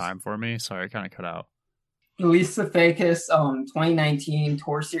one more time for me? Sorry, I kind of cut out. Luis Ficus 2019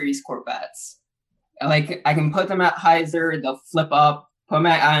 Tour Series Corvettes. I can put them at Heiser, they'll flip up. Put them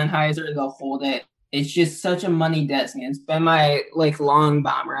at Heiser, they'll hold it. It's just such a money disc. And it's been my long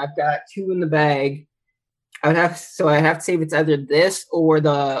bomber. I've got two in the bag. I have to say if it's either this or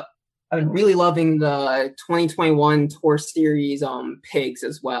I'm really loving the 2021 Tour Series pigs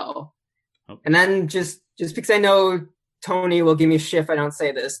as well. Okay. And then just because I know Tony will give me shit if I don't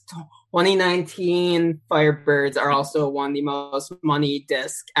say this. 2019 Firebirds are also one of the most money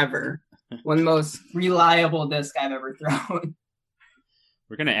discs ever. One of the most reliable discs I've ever thrown.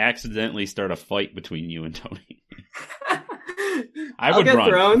 We're going to accidentally start a fight between you and Tony. I would run.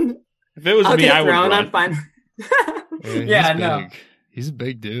 Thrown. If it was me, I would run. I'm fine. Yeah, no. He's a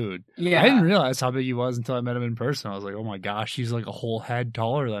big dude. Yeah. I didn't realize how big he was until I met him in person. I was like, oh my gosh, he's like a whole head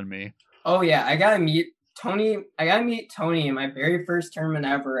taller than me. Oh yeah, I gotta meet Tony in my very first tournament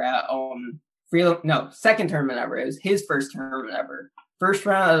ever at second tournament ever. It was his first tournament ever. First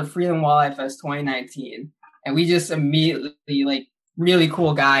round of the Freedom Walleye Fest 2019. And we just immediately, like, really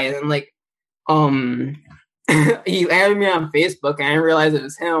cool guy. And then, like, he added me on Facebook, and I didn't realize it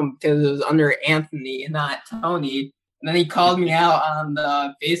was him because it was under Anthony and not Tony. And then he called me out on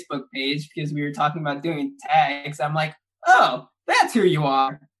the Facebook page because we were talking about doing tags. I'm like, oh, that's who you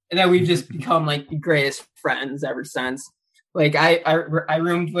are. And then we've just become, like, the greatest friends ever since. Like, I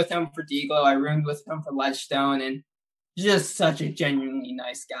roomed with him for Deaglo. I roomed with him for Ledgestone, and just such a genuinely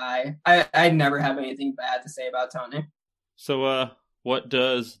nice guy. I'd never have anything bad to say about Tony. So, what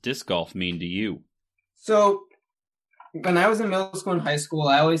does disc golf mean to you? So, when I was in middle school and high school,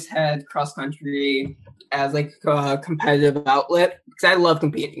 I always had cross country as like a competitive outlet because I love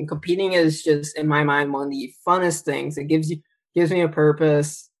competing. Competing is just, in my mind, one of the funnest things. It gives me a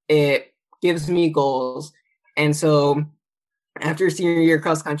purpose. It gives me goals. And so after senior year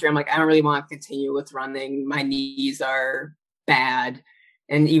cross country, I'm like, I don't really want to continue with running. My knees are bad.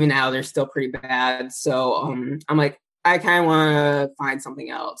 And even now they're still pretty bad. So I'm like, I kind of want to find something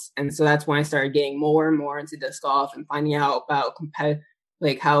else. And so that's when I started getting more and more into disc golf and finding out about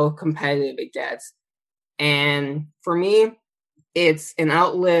how competitive it gets. And for me, it's an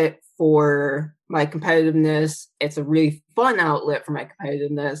outlet for my competitiveness. It's a really fun outlet for my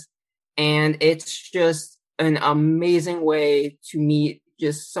competitiveness. And it's just an amazing way to meet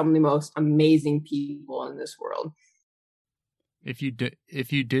just some of the most amazing people in this world. If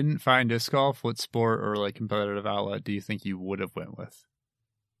you didn't find disc golf, what sport or like competitive outlet do you think you would have went with?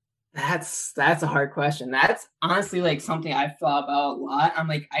 That's a hard question. That's honestly like something I've thought about a lot. I'm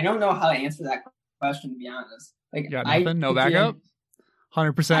like, I don't know how to answer that question, to be honest. Like, you got nothing? No backup?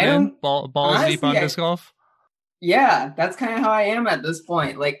 100% in? Balls deep on disc golf? Yeah, that's kind of how I am at this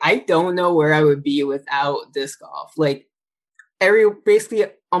point. Like, I don't know where I would be without disc golf. Like, basically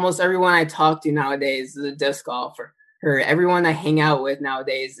almost everyone I talk to nowadays is a disc golfer. Or everyone I hang out with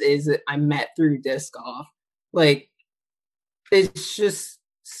nowadays is I met through disc golf. Like, it's just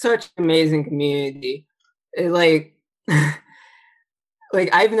such an amazing community. Like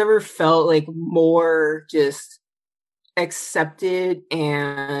I've never felt like more just accepted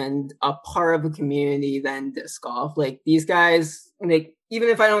and a part of a community than disc golf. Like, these guys, like, even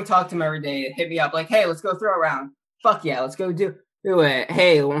if I don't talk to them every day, hit me up like, hey, let's go throw a round. Fuck yeah, let's go do it.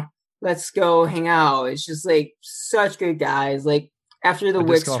 Hey, let's go hang out. It's just like such good guys. Like, after the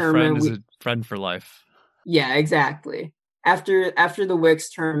Wicks tournament, is a friend for life. Yeah, exactly. After the Wicks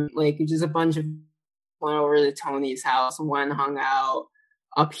tournament, like, just a bunch of went over to Tony's house and went and hung out.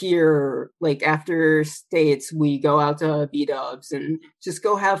 Up here, like, after states, we go out to B-dubs and just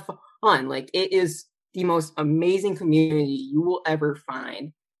go have fun. Like, it is the most amazing community you will ever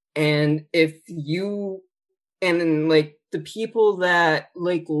find. And like, the people that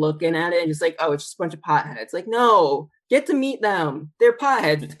like looking at it and just like, oh, it's just a bunch of potheads. Like, no, get to meet them. They're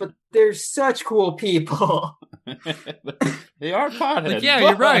potheads, but they're such cool people. They are potheads. Like, yeah,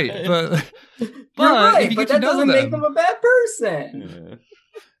 you're right. But that doesn't make them a bad person.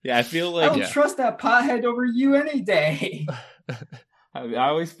 Yeah, I feel like I don't trust that pothead over you any day. I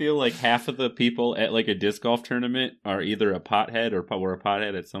always feel like half of the people at like a disc golf tournament are either a pothead or were a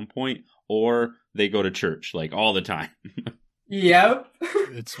pothead at some point, or they go to church like all the time. Yep.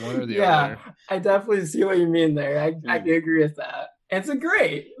 It's one or the other. I definitely see what you mean there. I can agree with that. And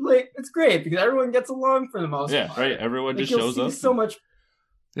it's great because everyone gets along for the most part. Yeah, right. Everyone just shows up. So much.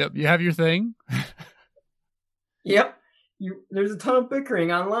 Yep, you have your thing. Yep. There's a ton of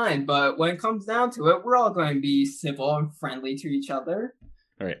bickering online, but when it comes down to it, we're all going to be civil and friendly to each other.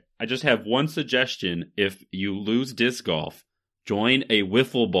 All right. I just have one suggestion. If you lose disc golf, join a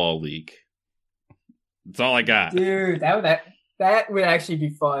wiffle ball league. That's all I got. Dude, that would actually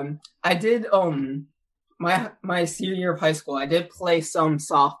be fun. I did my senior year of high school, I did play some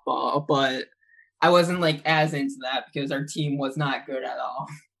softball, but I wasn't like as into that because our team was not good at all.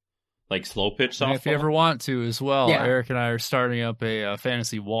 Like slow pitch softball? And if you ever want to as well, yeah. Eric and I are starting up a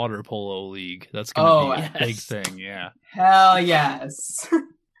fantasy water polo league. That's going to be a big thing, yeah. Hell yes. Have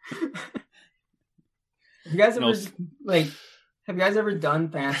you guys ever done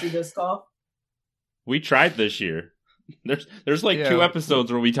fantasy disc golf? We tried this year. There's like 2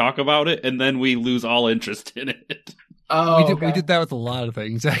 episodes where we talk about it and then we lose all interest in it. Oh, we did that with a lot of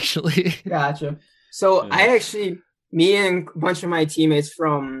things, actually. Gotcha. So me and a bunch of my teammates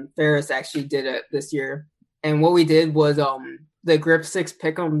from Ferris actually did it this year. And what we did was the Grip 6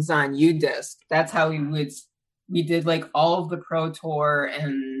 pick'ems on UDisc. That's how we did like all of the Pro Tour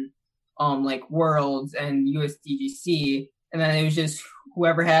and like Worlds and USDGC. And then it was just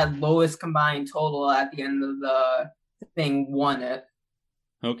whoever had lowest combined total at the end of the thing won it.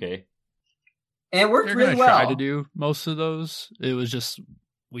 Okay. And it worked really well. Try to do most of those. It was just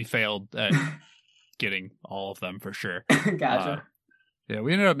we failed at getting all of them for sure. Gotcha. Yeah,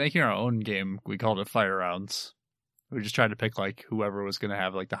 we ended up making our own game. We called it Fire Rounds. We just tried to pick like whoever was going to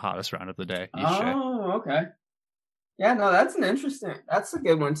have like the hottest round of the day. Okay. Yeah, no, that's a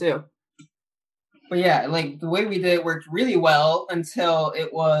good one too. But yeah, like the way we did it worked really well until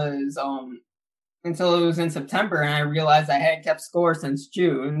it was in September, and I realized I hadn't kept score since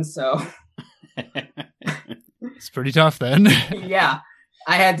June. So it's pretty tough then. Yeah,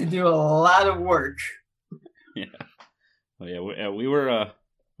 I had to do a lot of work. Yeah. Well, yeah, we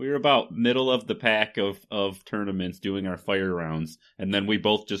were about middle of the pack of tournaments doing our fire rounds, and then we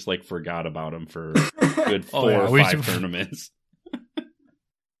both just like forgot about them for a good 4 or 5 tournaments.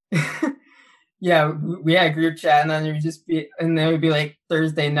 Yeah, we had a group chat, and then it would be like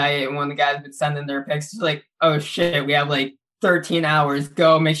Thursday night, and one of the guys would send in their picks. It's like, oh shit, we have like 13 hours.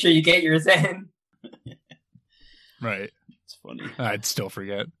 Go, make sure you get yours in. Right. It's funny. I'd still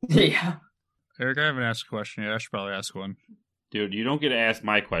forget. Yeah. Eric, I haven't asked a question yet. I should probably ask one. Dude, you don't get to ask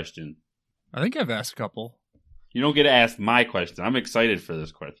my question. I think I've asked a couple. You don't get to ask my question. I'm excited for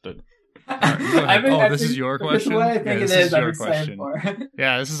this question. Right, this is your question? This is what I think this is your I'm question. for.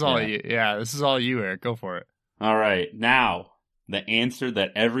 Yeah, this is all you. Yeah, this is all you, Eric. Go for it. All right. Now, the answer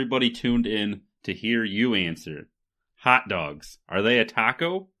that everybody tuned in to hear you answer. Hot dogs. Are they a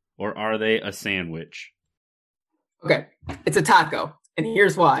taco or are they a sandwich? Okay. It's a taco. And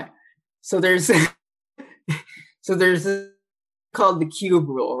here's why. So there's this called the cube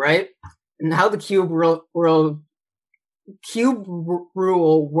rule, right? And how the cube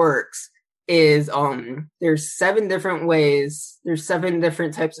rule works is there's 7 different ways. There's 7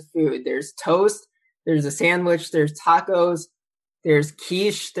 different types of food. There's toast, there's a sandwich, there's tacos, there's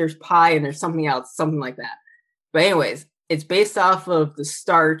quiche, there's pie, and there's something else, something like that. But anyways, it's based off of the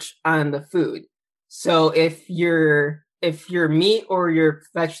starch on the food. So if your meat or your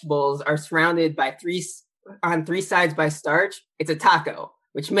vegetables are surrounded by 3 sides by starch, it's a taco,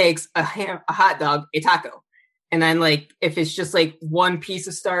 which makes a hot dog a taco. And then, like, if it's just like one piece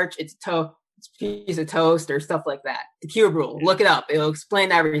of starch, it's a piece of toast or stuff like that. The cube rule, look it up. It'll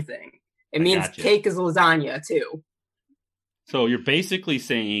explain everything. It means cake is lasagna too. So you're basically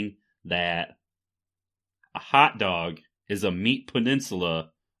saying that a hot dog is a meat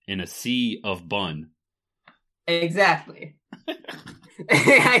peninsula in a sea of bun. Exactly.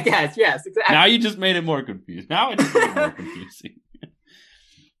 I guess, yes, exactly. Now you just made it more confused. Now it just made it more confusing.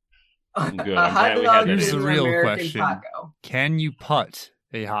 I'm good. I'm glad we had Here's the real American question. Taco. Can you putt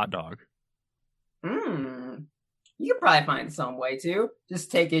a hot dog? You could probably find some way to.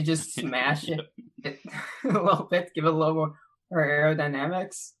 Just take it, just smash it a little bit, give it a little more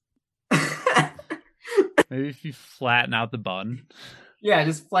aerodynamics. Maybe if you flatten out the bun. Yeah,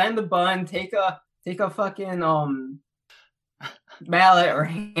 just flatten the bun, take a fucking mallet or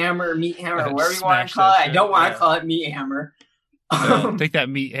hammer, meat hammer, or whatever you want to call it. I don't want to call it meat hammer. Take that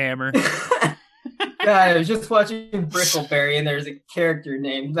meat hammer. Yeah, I was just watching Brickleberry, and there's a character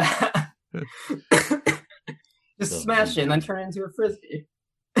named that. Just smash it and then turn it into a frisbee.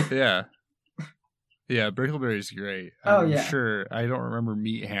 Yeah. Yeah, Brickleberry's great. I'm sure. I don't remember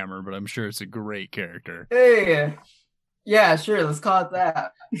Meat Hammer, but I'm sure it's a great character. Hey. Yeah, sure. Let's call it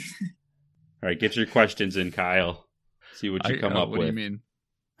that. All right, get your questions in, Kyle. See what you come up with. What do you mean?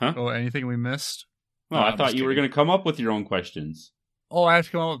 Huh? Oh, anything we missed? Well, I thought you were going to come up with your own questions. Oh, I have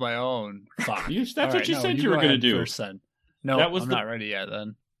to come up with my own. Fuck. That's what you said you were going to do. No, I'm not ready yet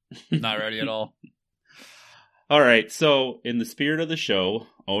then. Not ready at all. All right, so in the spirit of the show,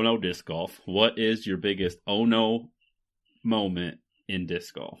 Oh No Disc Golf, what is your biggest Oh No moment in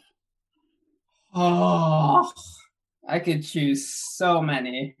disc golf? Oh, I could choose so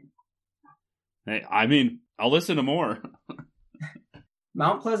many. Hey, I mean, I'll listen to more.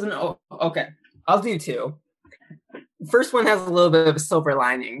 Mount Pleasant. Oh, okay, I'll do 2. The first one has a little bit of a silver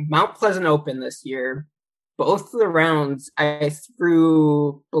lining. Mount Pleasant Open this year. Both of the rounds I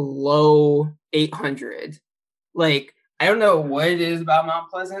threw below 800. Like, I don't know what it is about Mount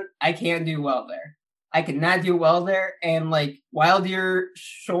Pleasant. I can't do well there. I could not do well there. And like Wild Deer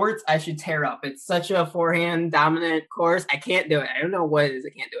shorts, I should tear up. It's such a forehand dominant course. I can't do it. I don't know what it is. I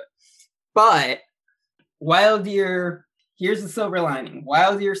can't do it. But Wild Deer, here's the silver lining.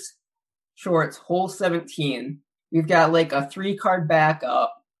 Wild Deer shorts, hole 17. We've got like a 3-card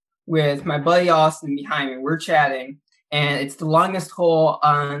backup with my buddy Austin behind me. We're chatting, and it's the longest hole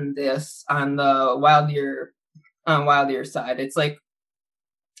on the Wild Deer side. It's like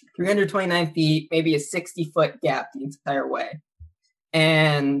 329 feet, maybe a 60-foot gap the entire way.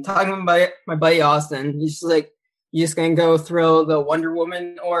 And talking about my buddy Austin, he's just like, you just gonna go throw the Wonder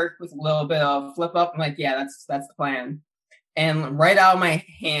Woman orc with a little bit of flip up? I'm like, yeah, that's the plan. And right out of my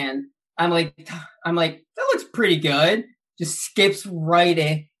hand, I'm like, that looks pretty good. Just skips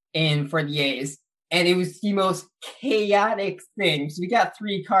right in for the A's. And it was the most chaotic thing. So we got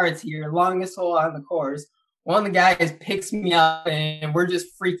 3 cards here, longest hole on the course. One of the guys picks me up and we're just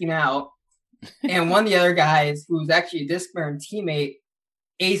freaking out. And one of the other guys, who's actually a disc burn teammate,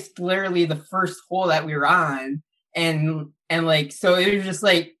 aced literally the first hole that we were on. And like, so it was just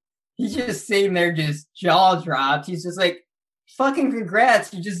like, he's just sitting there just jaw dropped. He's just like, fucking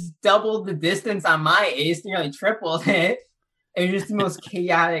congrats, you just doubled the distance on my ace, nearly tripled it. It was just the most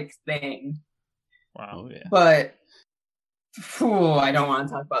chaotic thing. Wow. Yeah. But I don't want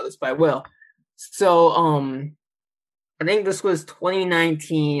to talk about this, but I will. So I think this was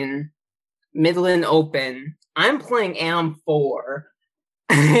 2019 Midland Open. I'm playing AM4,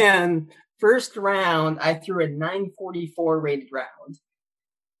 and first round I threw a 944 rated round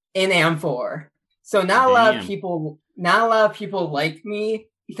in AM4. So not a lot of people like me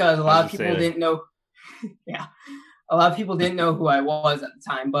because a lot of people didn't know. Yeah, a lot of people didn't know who I was at the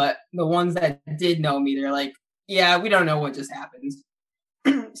time. But the ones that did know me, they're like, "Yeah, we don't know what just happened."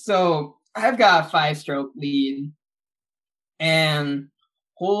 So I've got a 5-stroke lead, and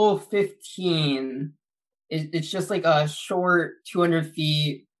hole 15. It's just like a short 200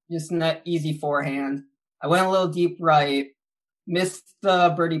 feet, just not easy forehand. I went a little deep right, missed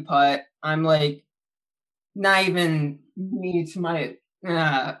the birdie putt. I'm like, not even me to my,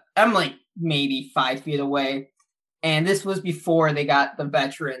 I'm like maybe 5 feet away. And this was before they got the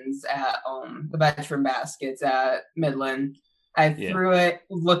veterans at, the veteran baskets at Midland. I threw it,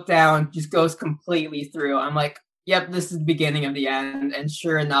 looked down, just goes completely through. I'm like, yep, this is the beginning of the end. And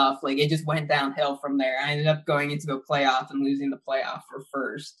sure enough, like it just went downhill from there. I ended up going into the playoff and losing the playoff for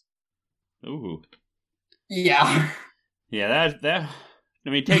first. Ooh. Yeah. Yeah, that I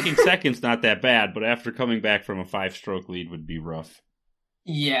mean, taking second's not that bad, but after coming back from a 5-stroke lead would be rough.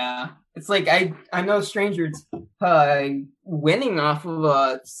 Yeah. It's like I'm no stranger to winning off of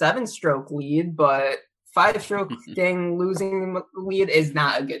a 7-stroke lead, but 5-stroke losing the lead is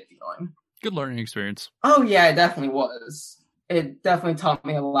not a good feeling. Good learning experience. Oh yeah, it definitely was. It definitely taught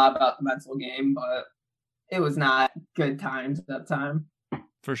me a lot about the mental game, but it was not good times at that time.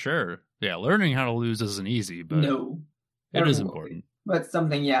 For sure. Yeah, learning how to lose isn't easy, but no, it is important. But it's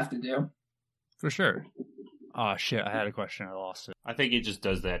something you have to do. For sure. Oh shit, I had a question, I lost it. I think it just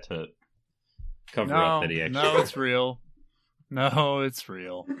does that to cover up that he actually... No, it's real. No, it's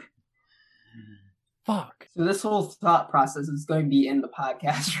real. Fuck. So this whole thought process is going to be in the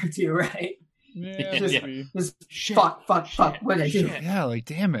podcast or two, right? Yeah, just shit, fuck. What did I do? Yeah, like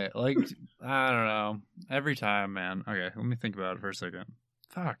damn it. Like I don't know. Every time, man. Okay, let me think about it for a second.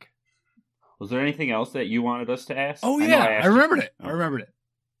 Fuck. Was there anything else that you wanted us to ask? Oh yeah, I remembered it. I remembered it.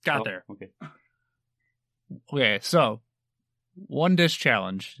 Got there. Okay. Okay, so 1 disc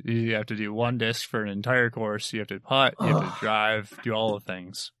challenge. You have to do 1 disc for an entire course. You have to putt, you have to drive, do all the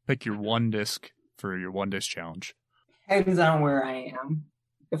things. Pick your 1 disc for your 1 disc challenge. Depends on where I am.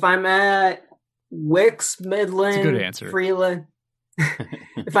 If I'm at Wicks, Midland, that's a good answer. Freeland.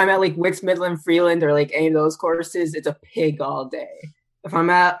 If I'm at like Wicks, Midland, Freeland, or like any of those courses, it's a pig all day. If I'm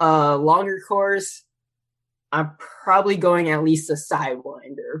at a longer course, I'm probably going at least a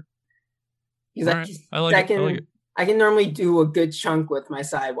sidewinder. Because I like it. I can normally do a good chunk with my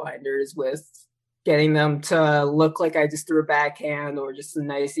sidewinders with getting them to look like I just threw a backhand or just a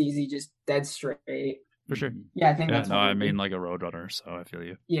nice, easy, just dead straight. For sure. Yeah, I think that's no, I mean like a roadrunner, so I feel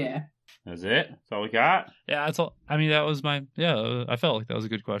you. Yeah. That's it? That's all we got? Yeah, that's all. I mean, that was my... Yeah, I felt like that was a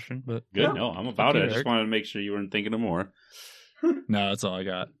good question, but... Good, yeah. No, I'm about it. I just wanted to make sure you weren't thinking of more. No, that's all I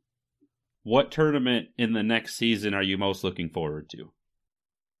got. What tournament in the next season are you most looking forward to?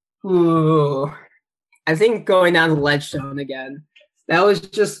 Ooh, I think going down to Ledgestone again. That was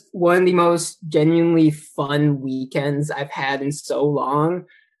just one of the most genuinely fun weekends I've had in so long.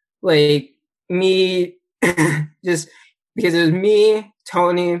 Like, me, just because it was me,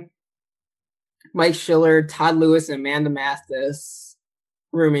 Tony, Mike Schiller, Todd Lewis, and Amanda Mathis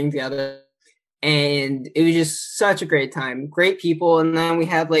rooming together. and it was just such a great time. Great people, and then we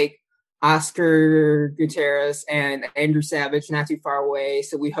had like Oscar Gutierrez and Andrew Savage not too far away,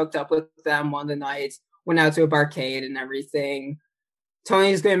 so we hooked up with them one of the nights. Went out to a barcade and everything.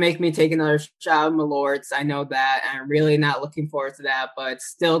 Tony's going to make me take another shot of Malorts. I know that. And I'm really not looking forward to that, but it's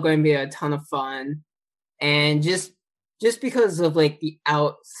still going to be a ton of fun. And just because of like the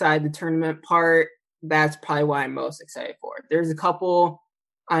outside the tournament part, that's probably what I'm most excited for. There's a couple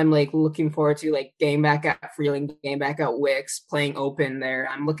I'm like looking forward to, like getting back at Freeling, getting back at Wix, playing open there.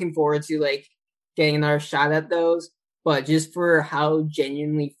 I'm looking forward to like getting another shot at those. But just for how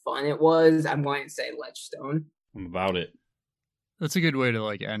genuinely fun it was, I'm going to say Ledgestone. I'm about it. That's a good way to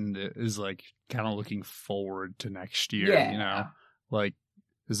like end it, is like kind of looking forward to next year. Yeah. You know, like,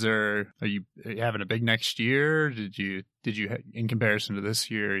 are you having a big next year? Did you in comparison to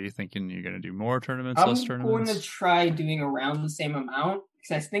this year, are you thinking you're going to do more tournaments, less tournaments? I'm going to try doing around the same amount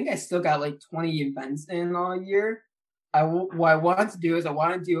because I think I still got like 20 events in all year. What I want to do is I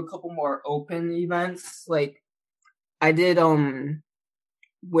want to do a couple more open events. Like I did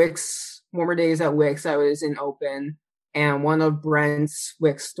Wix, Warmer Days at Wix, I was in open, and one of Brent's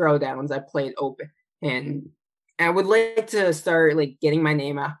Wix throwdowns I played open. And I would like to start like getting my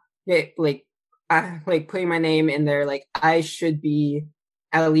name out, like putting my name in there. Like I should be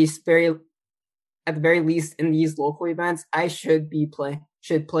at the very least in these local events, I should play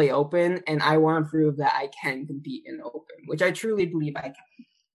open, and I want to prove that I can compete in open, which I truly believe I can.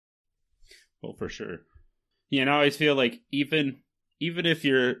 Well, for sure. Yeah, and I always feel like even if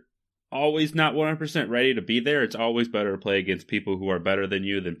you're always not 100% ready to be there, it's always better to play against people who are better than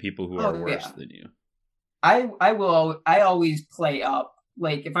you than people who are worse than you. I always play up.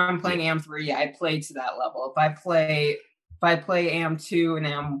 Like if I'm playing AM3, I play to that level. If I play AM2 and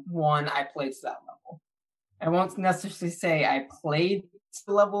AM1, I play to that level. I won't necessarily say I played to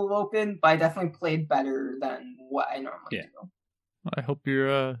the level of open, but I definitely played better than what I normally do. I hope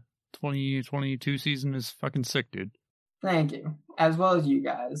your 2022 season is fucking sick, dude. Thank you, as well as you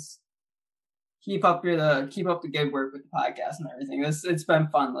guys. Keep up the good work with the podcast and everything. It's been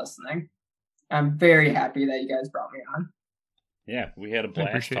fun listening. I'm very happy that you guys brought me on. Yeah, we had a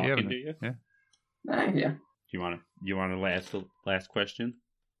blast talking to you. Yeah. Thank you. Do you want to last question?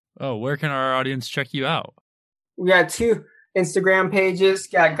 Oh, where can our audience check you out? We got 2 Instagram pages.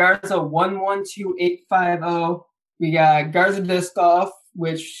 Got Garza112850. We got Garza Disc Golf,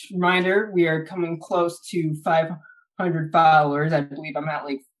 which, reminder, we are coming close to 500 followers. I believe I'm at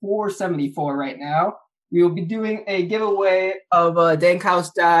like 474 right now. We will be doing a giveaway of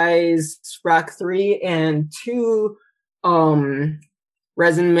Dankhouse Dies Rock 3 and 2 resin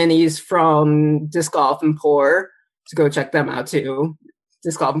minis from Disc Golf and Pour. So go check them out too.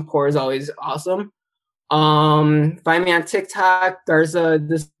 Disc Golf and Pour is always awesome. Find me on TikTok, Garza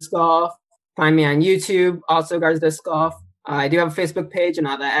Disc Golf. Find me on YouTube, also Garza Disc Golf. I do have a Facebook page. I'm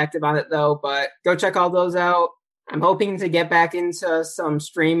not that active on it though, but go check all those out. I'm hoping to get back into some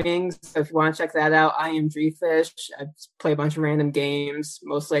streaming. So if you want to check that out, I am Dreefish. I play a bunch of random games,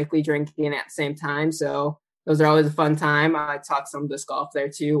 most likely drinking at the same time. So those are always a fun time. I talk some disc golf there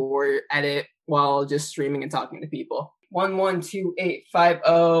too, or edit while just streaming and talking to people.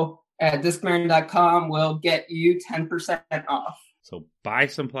 112850 at discmarin.com will get you 10% off. So buy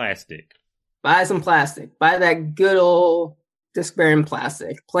some plastic. Buy some plastic. Buy that good old Discmarin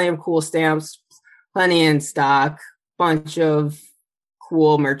plastic. Plenty of cool stamps, plenty in stock, bunch of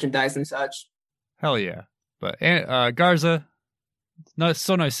cool merchandise and such. Hell yeah. But Garza, it's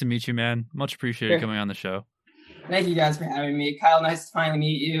so nice to meet you, man. Much appreciated coming on the show. Thank you guys for having me. Kyle, nice to finally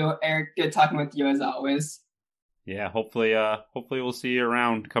meet you. Eric, good talking with you as always. Yeah, hopefully we'll see you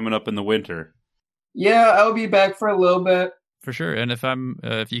around coming up in the winter. Yeah, I'll be back for a little bit. For sure. And if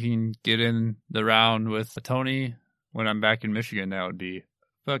you can get in the round with Tony when I'm back in Michigan, that would be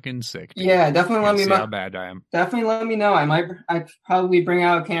fucking sick. Dude. Yeah, definitely let me know how bad I am. Definitely let me know. I probably bring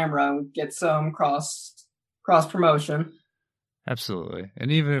out a camera and get some cross promotion. Absolutely.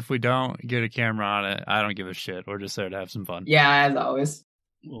 And even if we don't get a camera on it, I don't give a shit. We're just there to have some fun. Yeah, as always.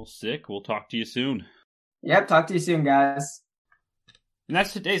 Well, sick. We'll talk to you soon. Yep, talk to you soon, guys. And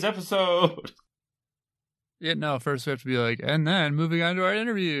that's today's episode. Yeah, no, first we have to be like, and then moving on to our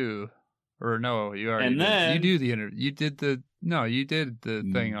interview. Or no, you already you do the interview. You did the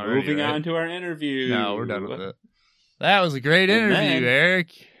thing already. Moving on to our interview. No, we're done with it. That was a great interview, Eric.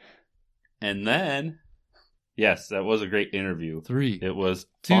 And then, yes, that was a great interview. 3. It was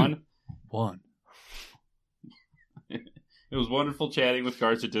 2, fun. 1. It was wonderful chatting with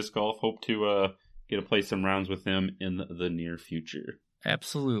Garza Disc Golf. Hope to get to play some rounds with him in the near future.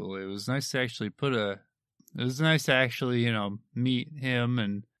 Absolutely. It was nice to actually meet him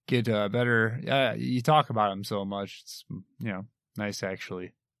and get better. You talk about them so much. It's, nice to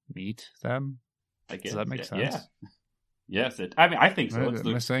actually meet them. I guess. Does that make sense? Yeah. Yes. I think so.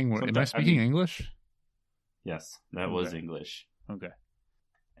 Am I speaking English? Yes, that was English. Okay.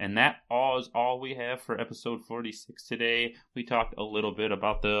 And that is all we have for episode 46 today. We talked a little bit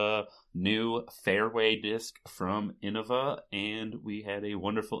about the new fairway disc from Innova, and we had a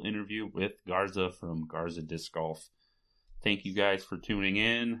wonderful interview with Garza from Garza Disc Golf. Thank you guys for tuning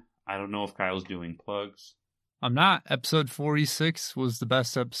in. I don't know if Kyle's doing plugs. I'm not. Episode 46 was the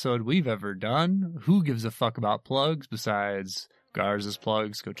best episode we've ever done. Who gives a fuck about plugs besides Garza's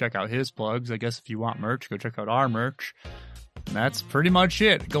plugs? Go check out his plugs. I guess if you want merch, go check out our merch. And that's pretty much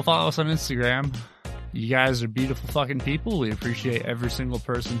it. Go follow us on Instagram. You guys are beautiful fucking people. We appreciate every single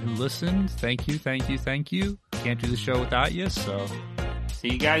person who listened. Thank you, thank you, thank you. Can't do the show without you, so see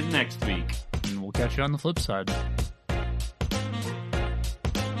you guys next week. And we'll catch you on the flip side.